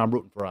watch here, and I'm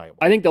rooting for Iowa.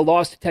 I think the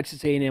loss to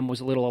Texas A&M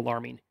was a little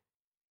alarming.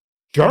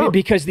 Sure.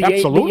 Because the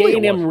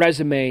A&M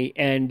resume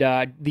and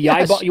the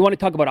eyeball, you want to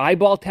talk about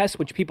eyeball tests,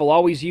 which people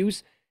always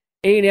use.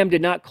 A&M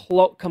did not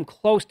come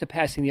close to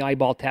passing the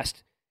eyeball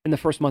test in the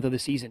first month of the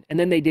season. And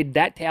then they did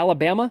that to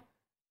Alabama.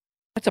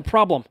 That's a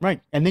problem.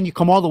 Right. And then you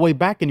come all the way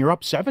back and you're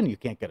up 7, you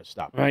can't get a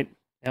stop. Right.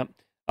 Yep.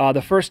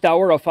 The first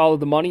hour of Follow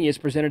the Money is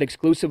presented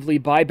exclusively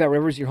by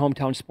BetRivers, your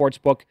hometown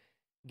sportsbook.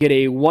 Get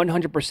a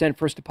 100%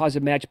 first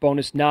deposit match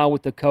bonus now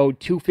with the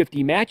code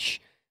 250MATCH.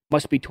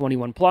 Must be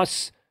 21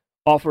 plus.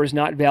 Offer is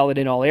not valid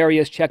in all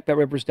areas. Check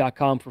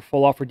BetRivers.com for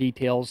full offer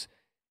details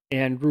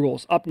and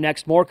rules. Up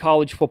next, more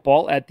college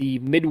football at the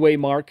midway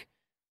mark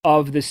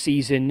of the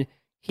season.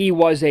 He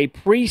was a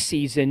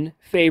preseason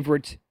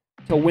favorite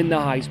to win the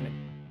Heisman.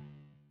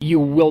 You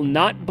will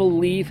not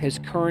believe his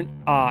current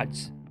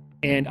odds,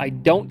 and I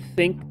don't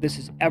think this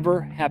has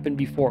ever happened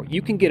before.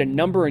 You can get a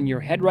number in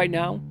your head right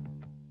now,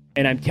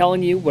 and I'm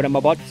telling you what I'm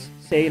about to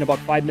say in about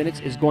 5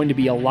 minutes is going to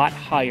be a lot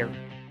higher.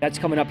 That's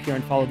coming up here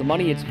on Follow the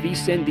Money. It's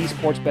VSiN, the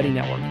Sports Betting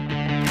Network.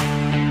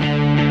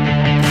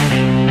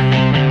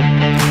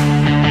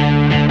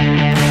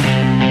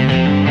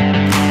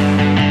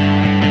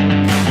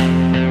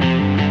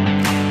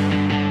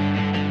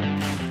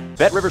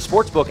 BetRivers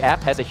Sportsbook app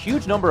has a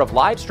huge number of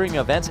live streaming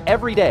events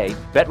every day.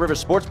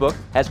 BetRivers Sportsbook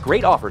has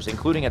great offers,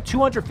 including a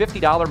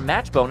 $250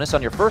 match bonus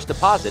on your first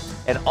deposit,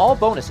 and all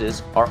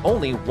bonuses are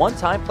only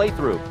one-time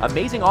playthrough.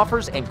 Amazing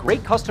offers and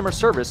great customer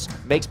service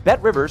makes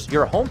BetRivers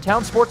your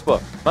hometown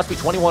sportsbook. Must be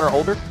 21 or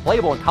older.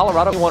 Playable in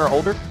Colorado. 21 or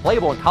older.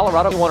 Playable in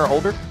Colorado. 21 or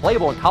older.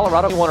 Playable in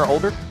Colorado. 21 or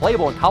older.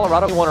 Playable in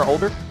Colorado. 21 or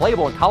older.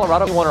 Playable in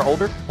Colorado. 21 or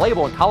older.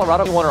 Playable in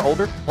Colorado. 21 or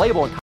older.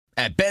 Playable in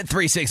At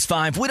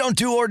Bet365, we don't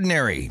do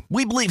ordinary.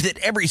 We believe that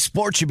every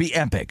sport should be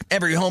epic.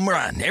 Every home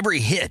run, every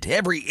hit,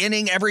 every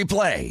inning, every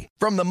play.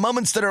 From the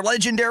moments that are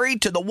legendary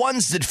to the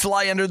ones that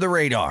fly under the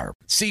radar.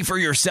 See for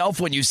yourself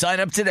when you sign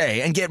up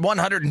today and get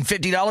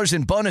 $150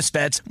 in bonus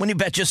bets when you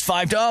bet just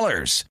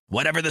 $5.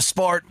 Whatever the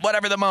sport,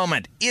 whatever the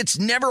moment, it's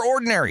never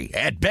ordinary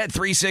at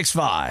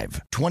Bet365.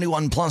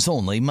 21 plus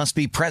only. Must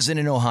be present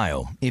in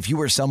Ohio. If you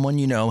or someone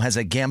you know has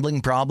a gambling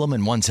problem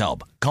and wants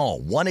help,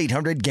 call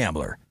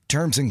 1-800-GAMBLER.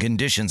 Terms and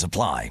conditions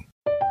apply.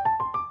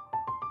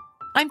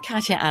 I'm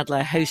Katya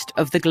Adler, host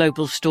of The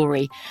Global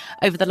Story.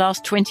 Over the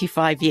last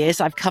 25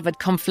 years, I've covered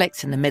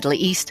conflicts in the Middle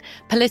East,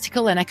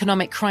 political and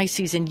economic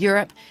crises in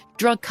Europe,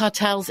 drug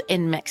cartels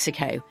in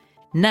Mexico.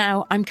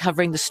 Now I'm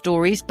covering the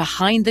stories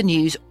behind the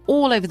news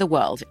all over the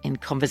world in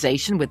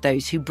conversation with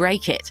those who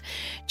break it.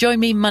 Join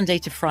me Monday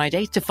to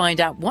Friday to find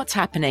out what's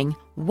happening,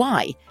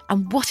 why,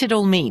 and what it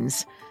all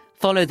means.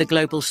 Follow The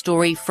Global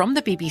Story from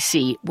the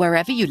BBC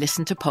wherever you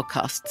listen to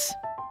podcasts.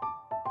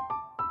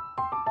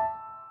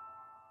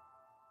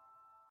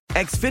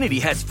 Xfinity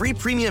has free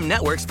premium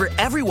networks for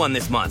everyone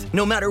this month,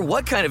 no matter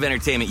what kind of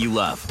entertainment you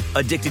love.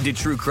 Addicted to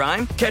true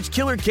crime? Catch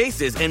killer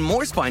cases and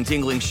more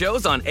spine-tingling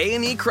shows on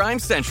A&E Crime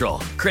Central.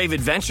 Crave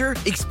adventure?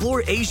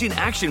 Explore Asian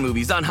action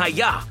movies on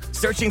Hi-YAH.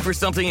 Searching for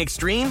something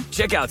extreme?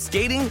 Check out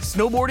skating,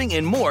 snowboarding,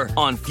 and more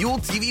on Fuel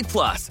TV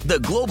Plus, the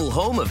global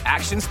home of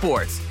action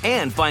sports.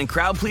 And find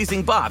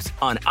crowd-pleasing bops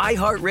on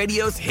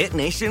iHeartRadio's Hit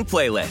Nation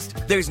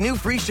playlist. There's new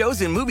free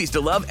shows and movies to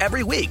love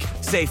every week.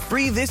 Say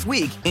free this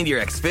week in your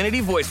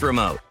Xfinity voice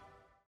remote.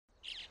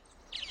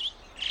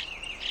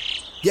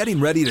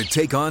 Getting ready to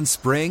take on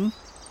spring?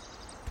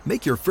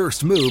 Make your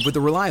first move with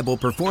the reliable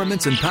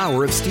performance and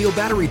power of Steel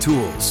battery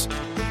tools.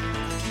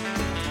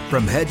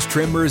 From hedge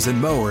trimmers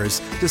and mowers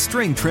to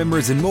string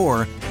trimmers and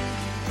more,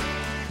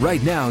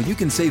 right now you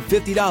can save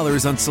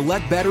 $50 on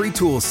select battery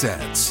tool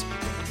sets.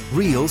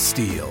 Real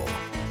Steel.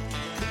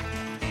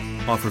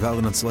 Offer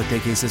valid on select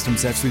AK system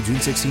sets through June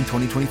 16,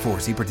 2024.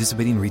 See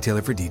participating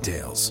retailer for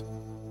details.